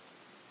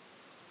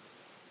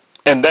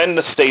 And then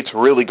the state's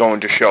really going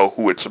to show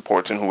who it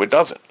supports and who it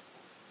doesn't.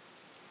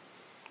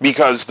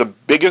 Because the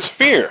biggest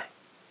fear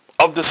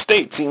of the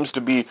state seems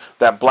to be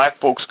that black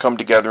folks come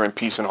together in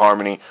peace and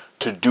harmony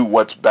to do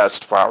what's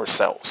best for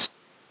ourselves.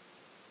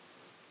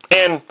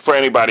 And for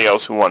anybody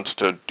else who wants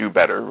to do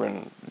better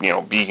and, you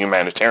know, be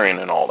humanitarian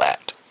and all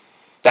that.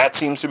 That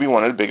seems to be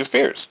one of the biggest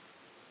fears.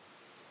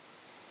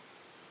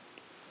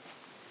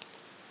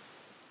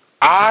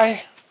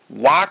 I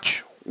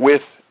watch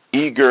with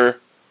eager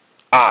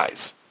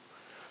eyes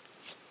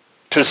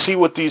to see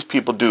what these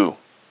people do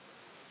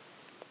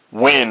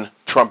when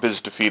Trump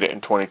is defeated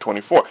in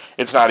 2024.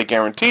 It's not a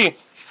guarantee,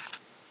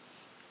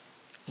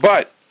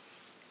 but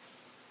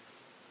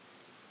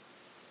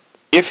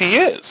if he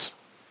is,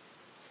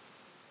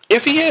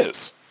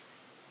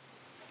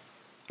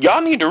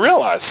 y'all need to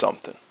realize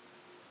something.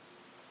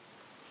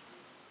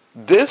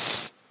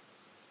 This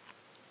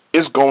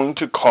is going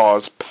to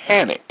cause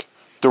panic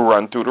to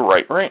run through the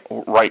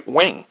right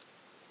wing.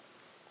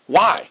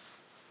 Why?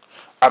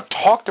 I've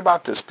talked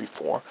about this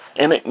before,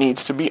 and it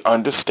needs to be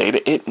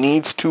understated. It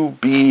needs to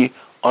be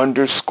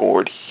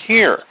underscored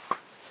here.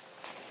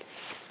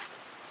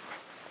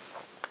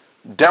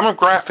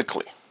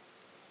 Demographically,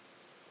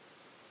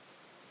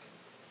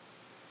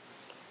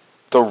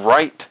 the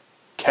right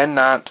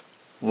cannot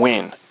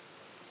win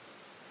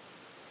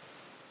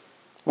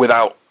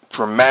without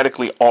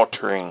dramatically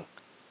altering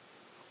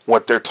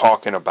what they're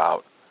talking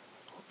about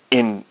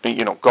in,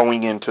 you know,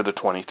 going into the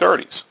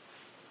 2030s.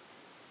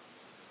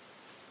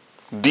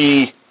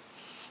 The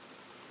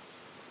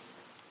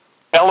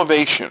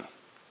elevation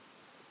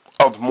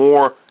of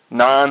more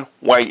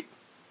non-white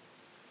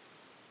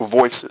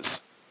voices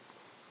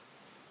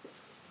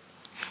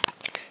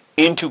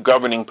into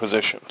governing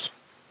positions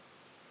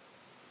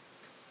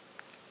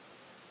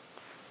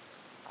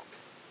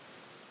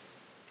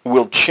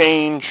will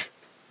change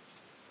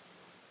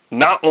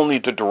not only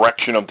the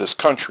direction of this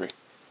country,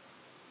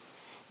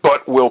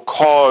 but will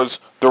cause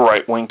the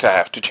right wing to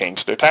have to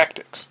change their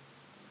tactics.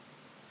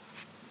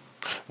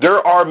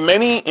 There are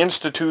many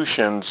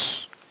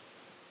institutions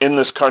in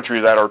this country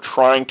that are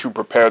trying to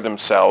prepare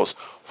themselves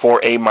for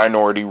a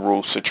minority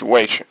rule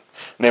situation.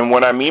 And then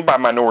what I mean by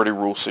minority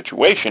rule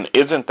situation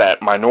isn't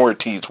that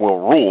minorities will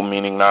rule,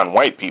 meaning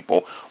non-white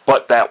people,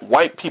 but that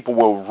white people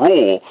will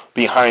rule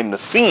behind the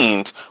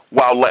scenes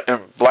while letting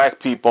black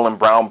people and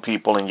brown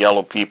people and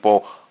yellow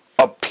people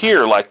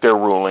appear like they're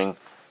ruling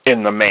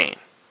in the main.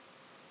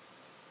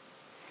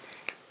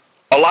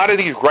 A lot of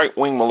these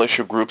right-wing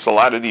militia groups, a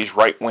lot of these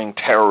right-wing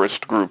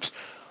terrorist groups,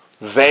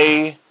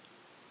 they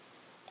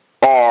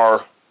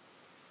are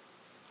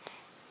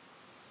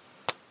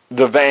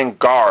the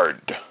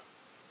vanguard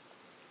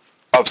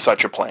of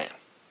such a plan.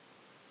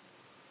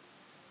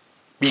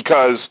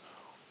 Because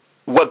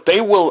what they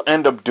will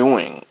end up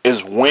doing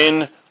is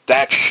when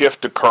that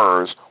shift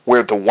occurs,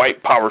 where the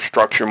white power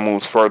structure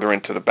moves further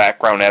into the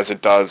background as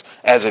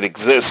it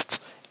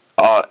exists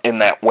in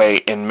that way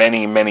in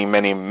many, many,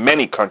 many,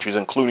 many countries,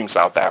 including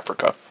South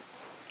Africa.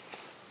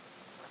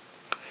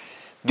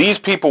 These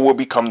people will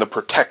become the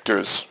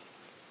protectors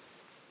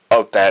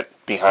of that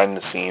behind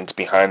the scenes,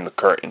 behind the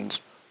curtains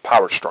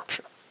power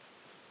structure.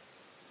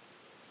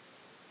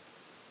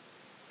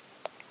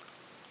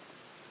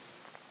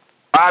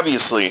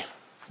 Obviously,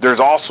 there's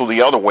also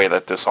the other way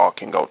that this all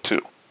can go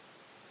too,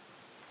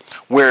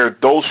 where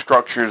those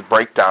structures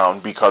break down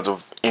because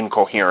of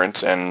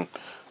incoherence and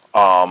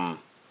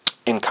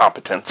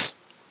incompetence,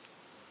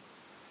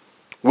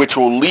 which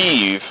will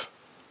leave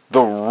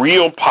the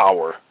real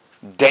power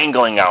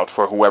dangling out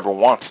for whoever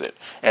wants it.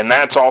 And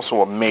that's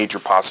also a major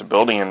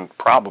possibility and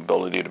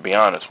probability, to be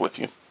honest with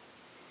you.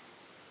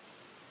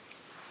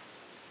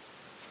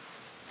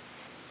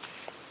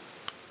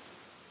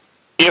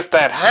 If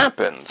that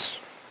happens,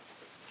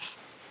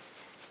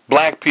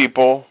 black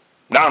people,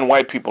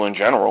 non-white people in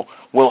general,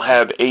 will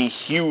have a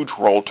huge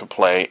role to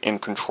play in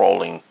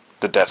controlling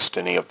the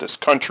destiny of this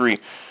country,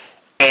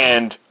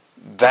 and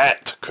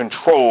that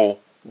control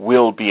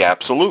will be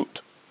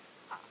absolute.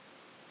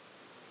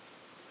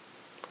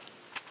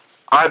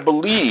 I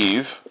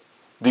believe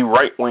the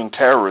right-wing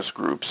terrorist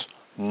groups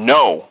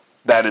know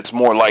that it's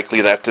more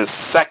likely that this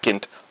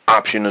second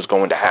option is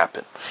going to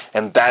happen,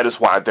 and that is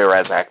why they're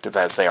as active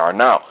as they are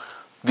now.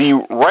 The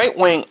right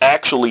wing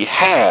actually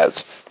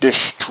has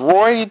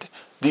destroyed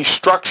the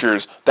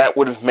structures that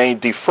would have made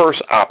the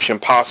first option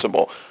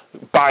possible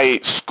by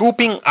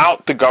scooping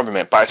out the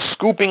government, by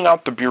scooping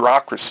out the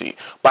bureaucracy,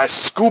 by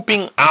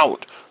scooping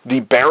out the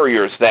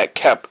barriers that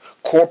kept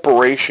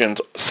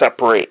corporations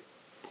separate,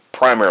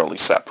 primarily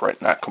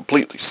separate, not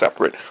completely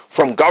separate,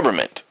 from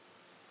government,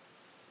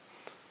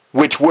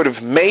 which would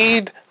have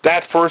made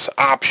that first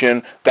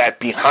option, that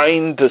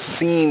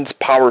behind-the-scenes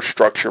power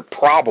structure,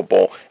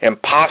 probable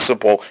and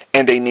possible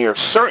and a near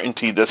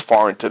certainty this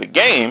far into the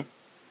game.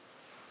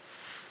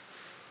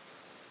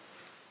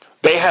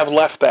 They have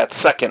left that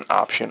second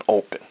option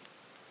open.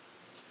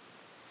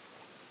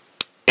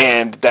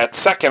 And that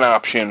second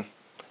option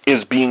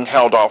is being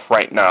held off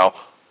right now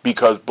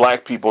because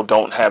black people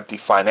don't have the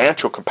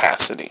financial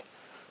capacity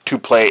to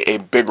play a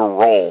bigger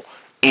role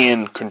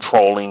in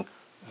controlling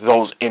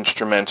those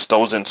instruments,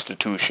 those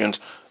institutions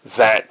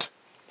that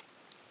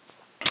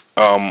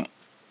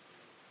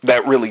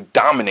that really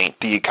dominate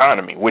the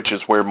economy, which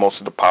is where most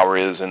of the power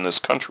is in this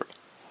country.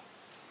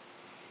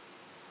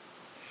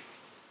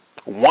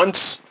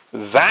 Once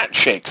that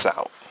shakes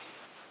out,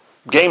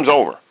 game's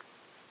over.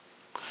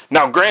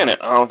 Now, granted,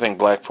 I don't think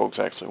black folks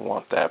actually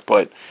want that,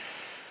 but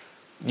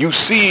you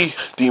see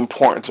the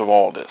importance of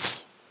all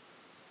this.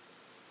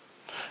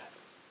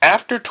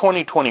 After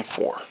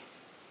 2024,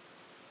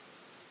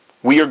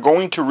 we are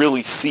going to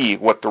really see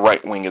what the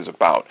right wing is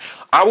about.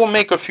 I will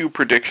make a few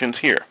predictions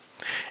here.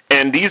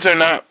 And these are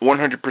not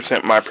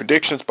 100% my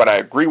predictions, but I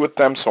agree with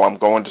them, so I'm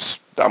going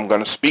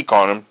to speak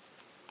on them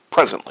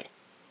presently.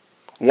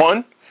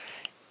 One,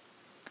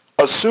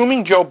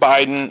 assuming Joe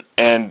Biden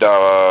and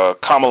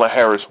Kamala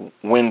Harris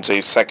wins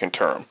a second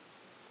term,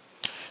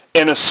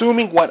 and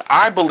assuming what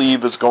I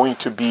believe is going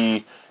to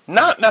be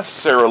not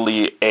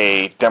necessarily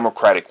a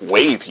Democratic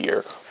wave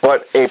here,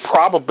 but a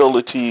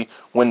probability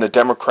when the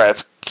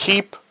Democrats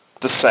keep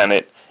the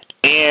Senate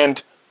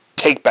and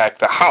take back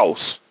the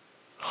House,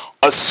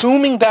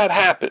 assuming that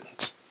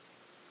happens,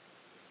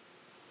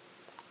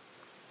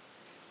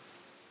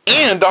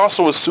 and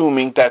also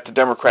assuming that the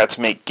Democrats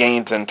make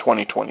gains in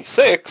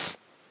 2026,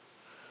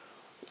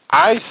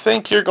 I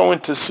think you're going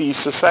to see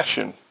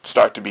secession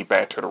start to be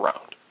bantered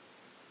around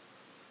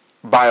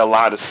by a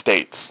lot of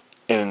states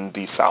in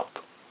the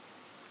South.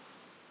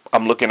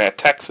 I'm looking at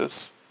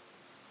Texas.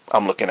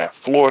 I'm looking at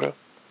Florida.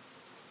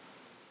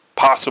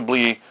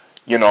 Possibly,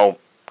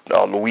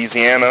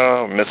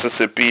 Louisiana,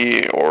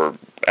 Mississippi, or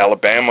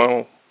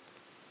Alabama.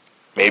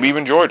 Maybe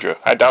even Georgia.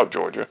 I doubt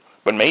Georgia,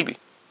 but maybe.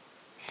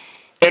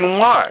 And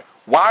why?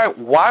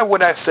 Why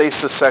would I say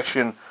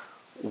secession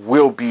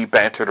will be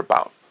bantered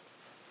about?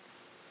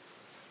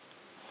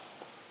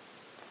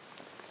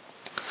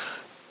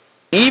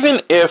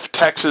 Even if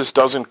Texas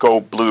doesn't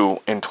go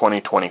blue in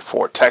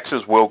 2024,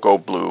 Texas will go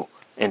blue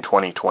in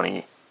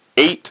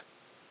 2028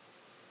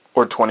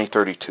 or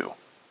 2032.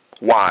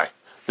 Why?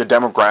 The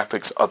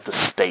demographics of the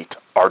state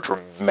are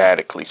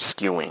dramatically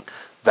skewing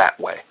that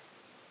way.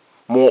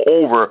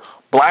 Moreover,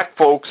 black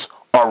folks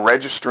are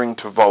registering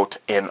to vote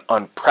in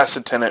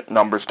unprecedented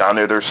numbers down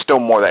there. There's still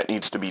more that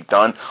needs to be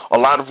done. A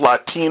lot of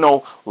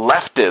Latino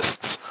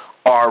leftists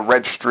are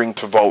registering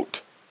to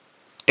vote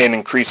in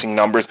increasing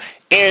numbers,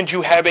 and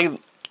you have a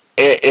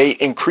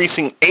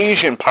increasing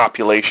Asian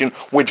population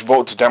which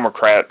votes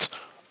Democratic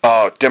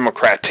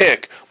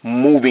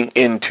moving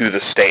into the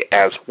state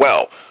as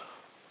well.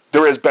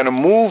 There has been a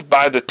move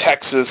by the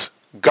Texas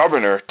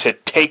governor to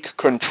take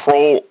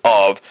control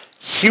of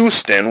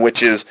Houston,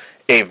 which is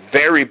a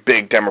very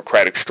big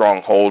Democratic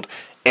stronghold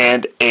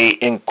and a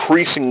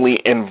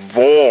increasingly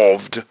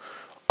involved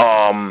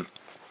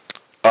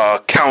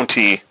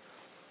county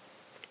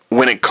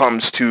when it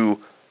comes to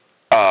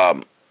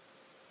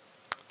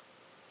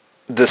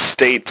the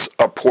states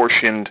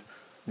apportioned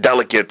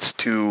delegates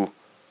to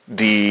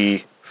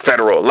the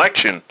federal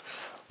election,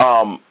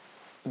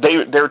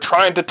 they're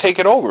trying to take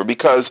it over,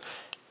 because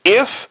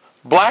if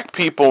black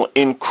people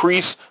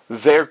increase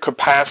their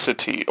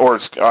capacity, or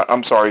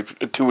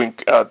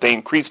they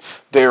increase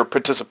their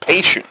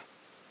participation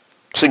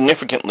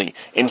significantly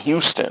in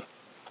Houston,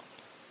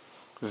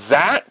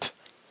 that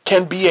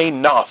can be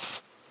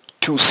enough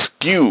to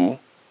skew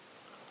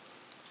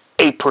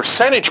a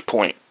percentage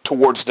point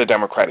towards the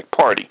Democratic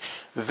Party.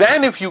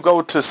 Then if you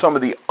go to some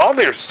of the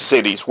other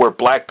cities where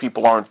black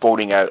people aren't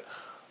voting at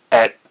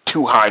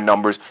too high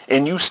numbers,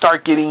 and you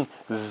start getting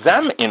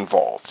them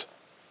involved.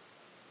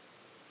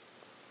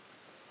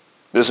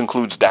 This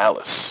includes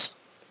Dallas,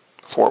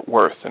 Fort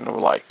Worth, and the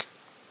like.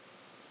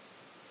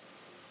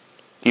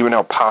 Even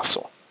El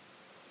Paso.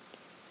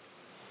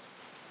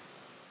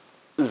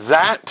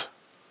 That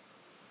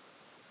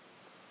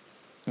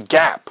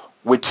gap,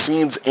 which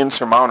seems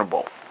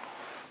insurmountable,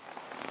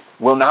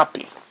 will not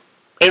be.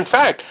 In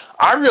fact,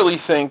 I really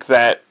think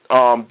that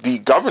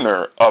the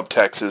governor of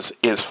Texas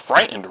is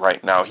frightened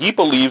right now. He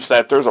believes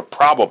that there's a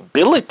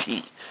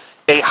probability,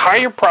 a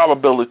higher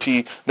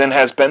probability than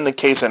has been the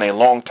case in a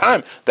long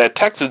time, that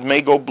Texas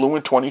may go blue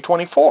in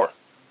 2024.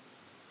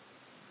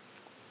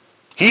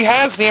 He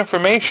has the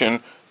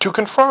information to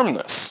confirm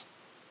this,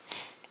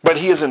 but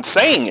he isn't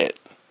saying it.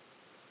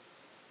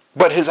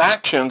 But his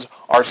actions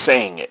are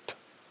saying it.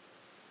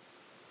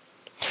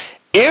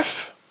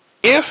 If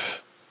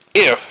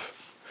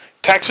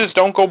Texas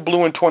don't go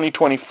blue in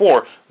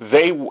 2024,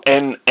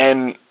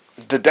 and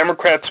the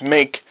Democrats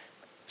make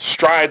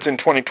strides in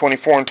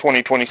 2024 and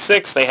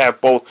 2026, they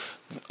have both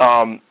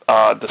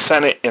the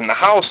Senate and the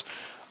House,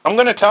 I'm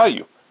going to tell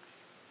you,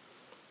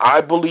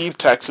 I believe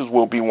Texas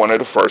will be one of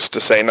the first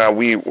to say, no,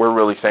 we're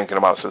really thinking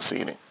about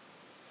seceding.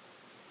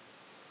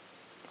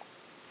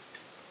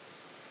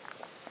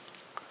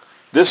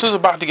 This is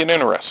about to get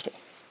interesting.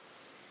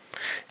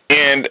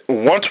 And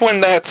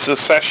when that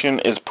secession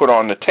is put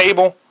on the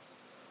table,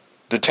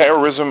 the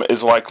terrorism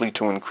is likely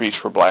to increase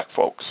for black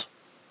folks.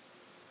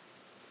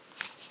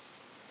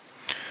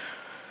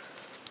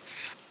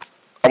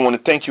 I want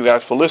to thank you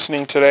guys for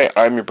listening today.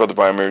 I'm your brother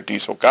by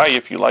Emeritus Guy.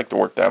 If you like the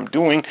work that I'm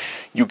doing,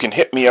 you can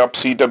hit me up,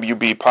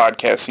 CWB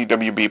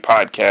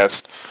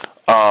Podcast,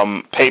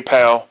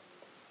 PayPal,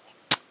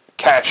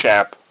 Cash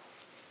App.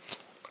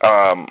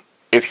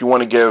 If you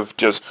want to give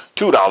just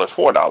 $2,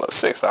 $4,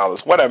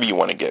 $6, whatever you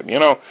want to give,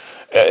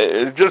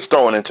 just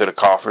throw it into the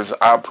coffers.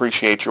 I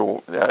appreciate your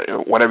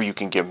whatever you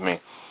can give me.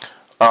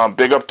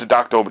 Big up to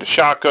Dr.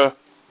 Obadashaka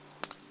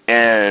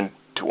and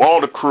to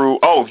all the crew.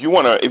 Oh, if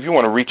you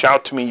wanna reach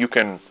out to me, you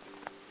can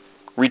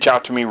reach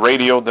out to me.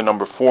 Radio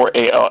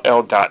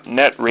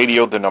 4all.net.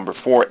 Radio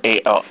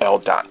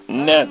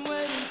 4all.net.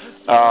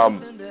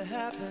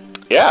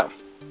 Yeah.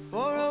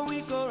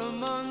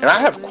 And I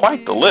have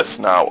quite the list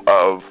now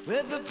of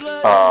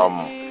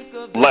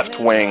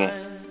left-wing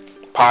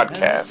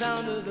podcasts,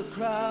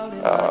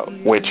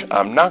 which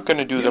I'm not going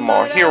to do them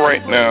all here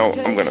right now.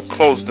 I'm going to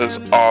close this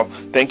off.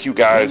 Thank you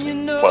guys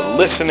for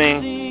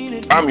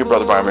listening. I'm your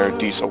brother by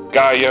Emeritus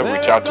Gaia.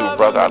 Reach out to a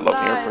brother. I love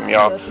hearing from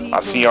y'all.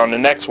 I'll see you on the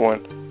next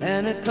one,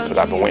 because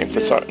I've been waiting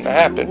for something to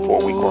happen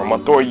for a week or a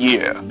month or a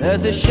year.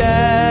 There's a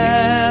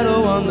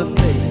shadow on the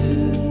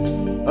faces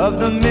of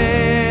the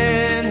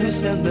men who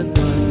sent the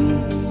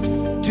guns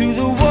to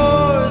the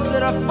wars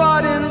that are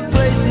fought in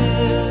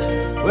places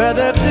where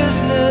their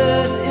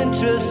business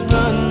interest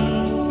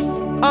runs.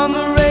 On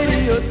the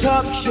radio,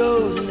 talk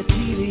shows, and the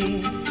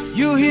TV,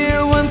 you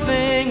hear one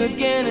thing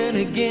again and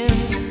again,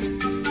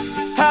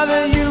 how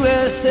the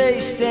USA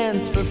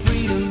stands for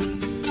freedom,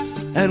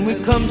 and we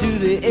come to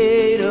the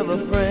aid of a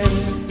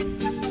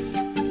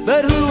friend.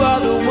 But who are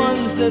the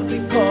ones that we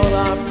call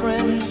our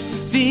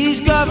friends?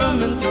 These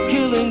governments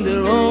killing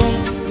their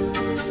own,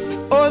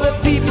 or the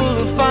people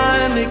who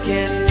finally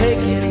can't take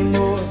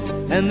anymore,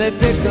 and they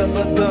pick up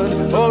a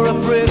gun or a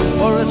brick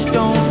or a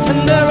stone,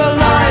 and there are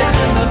lives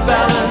in the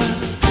balance.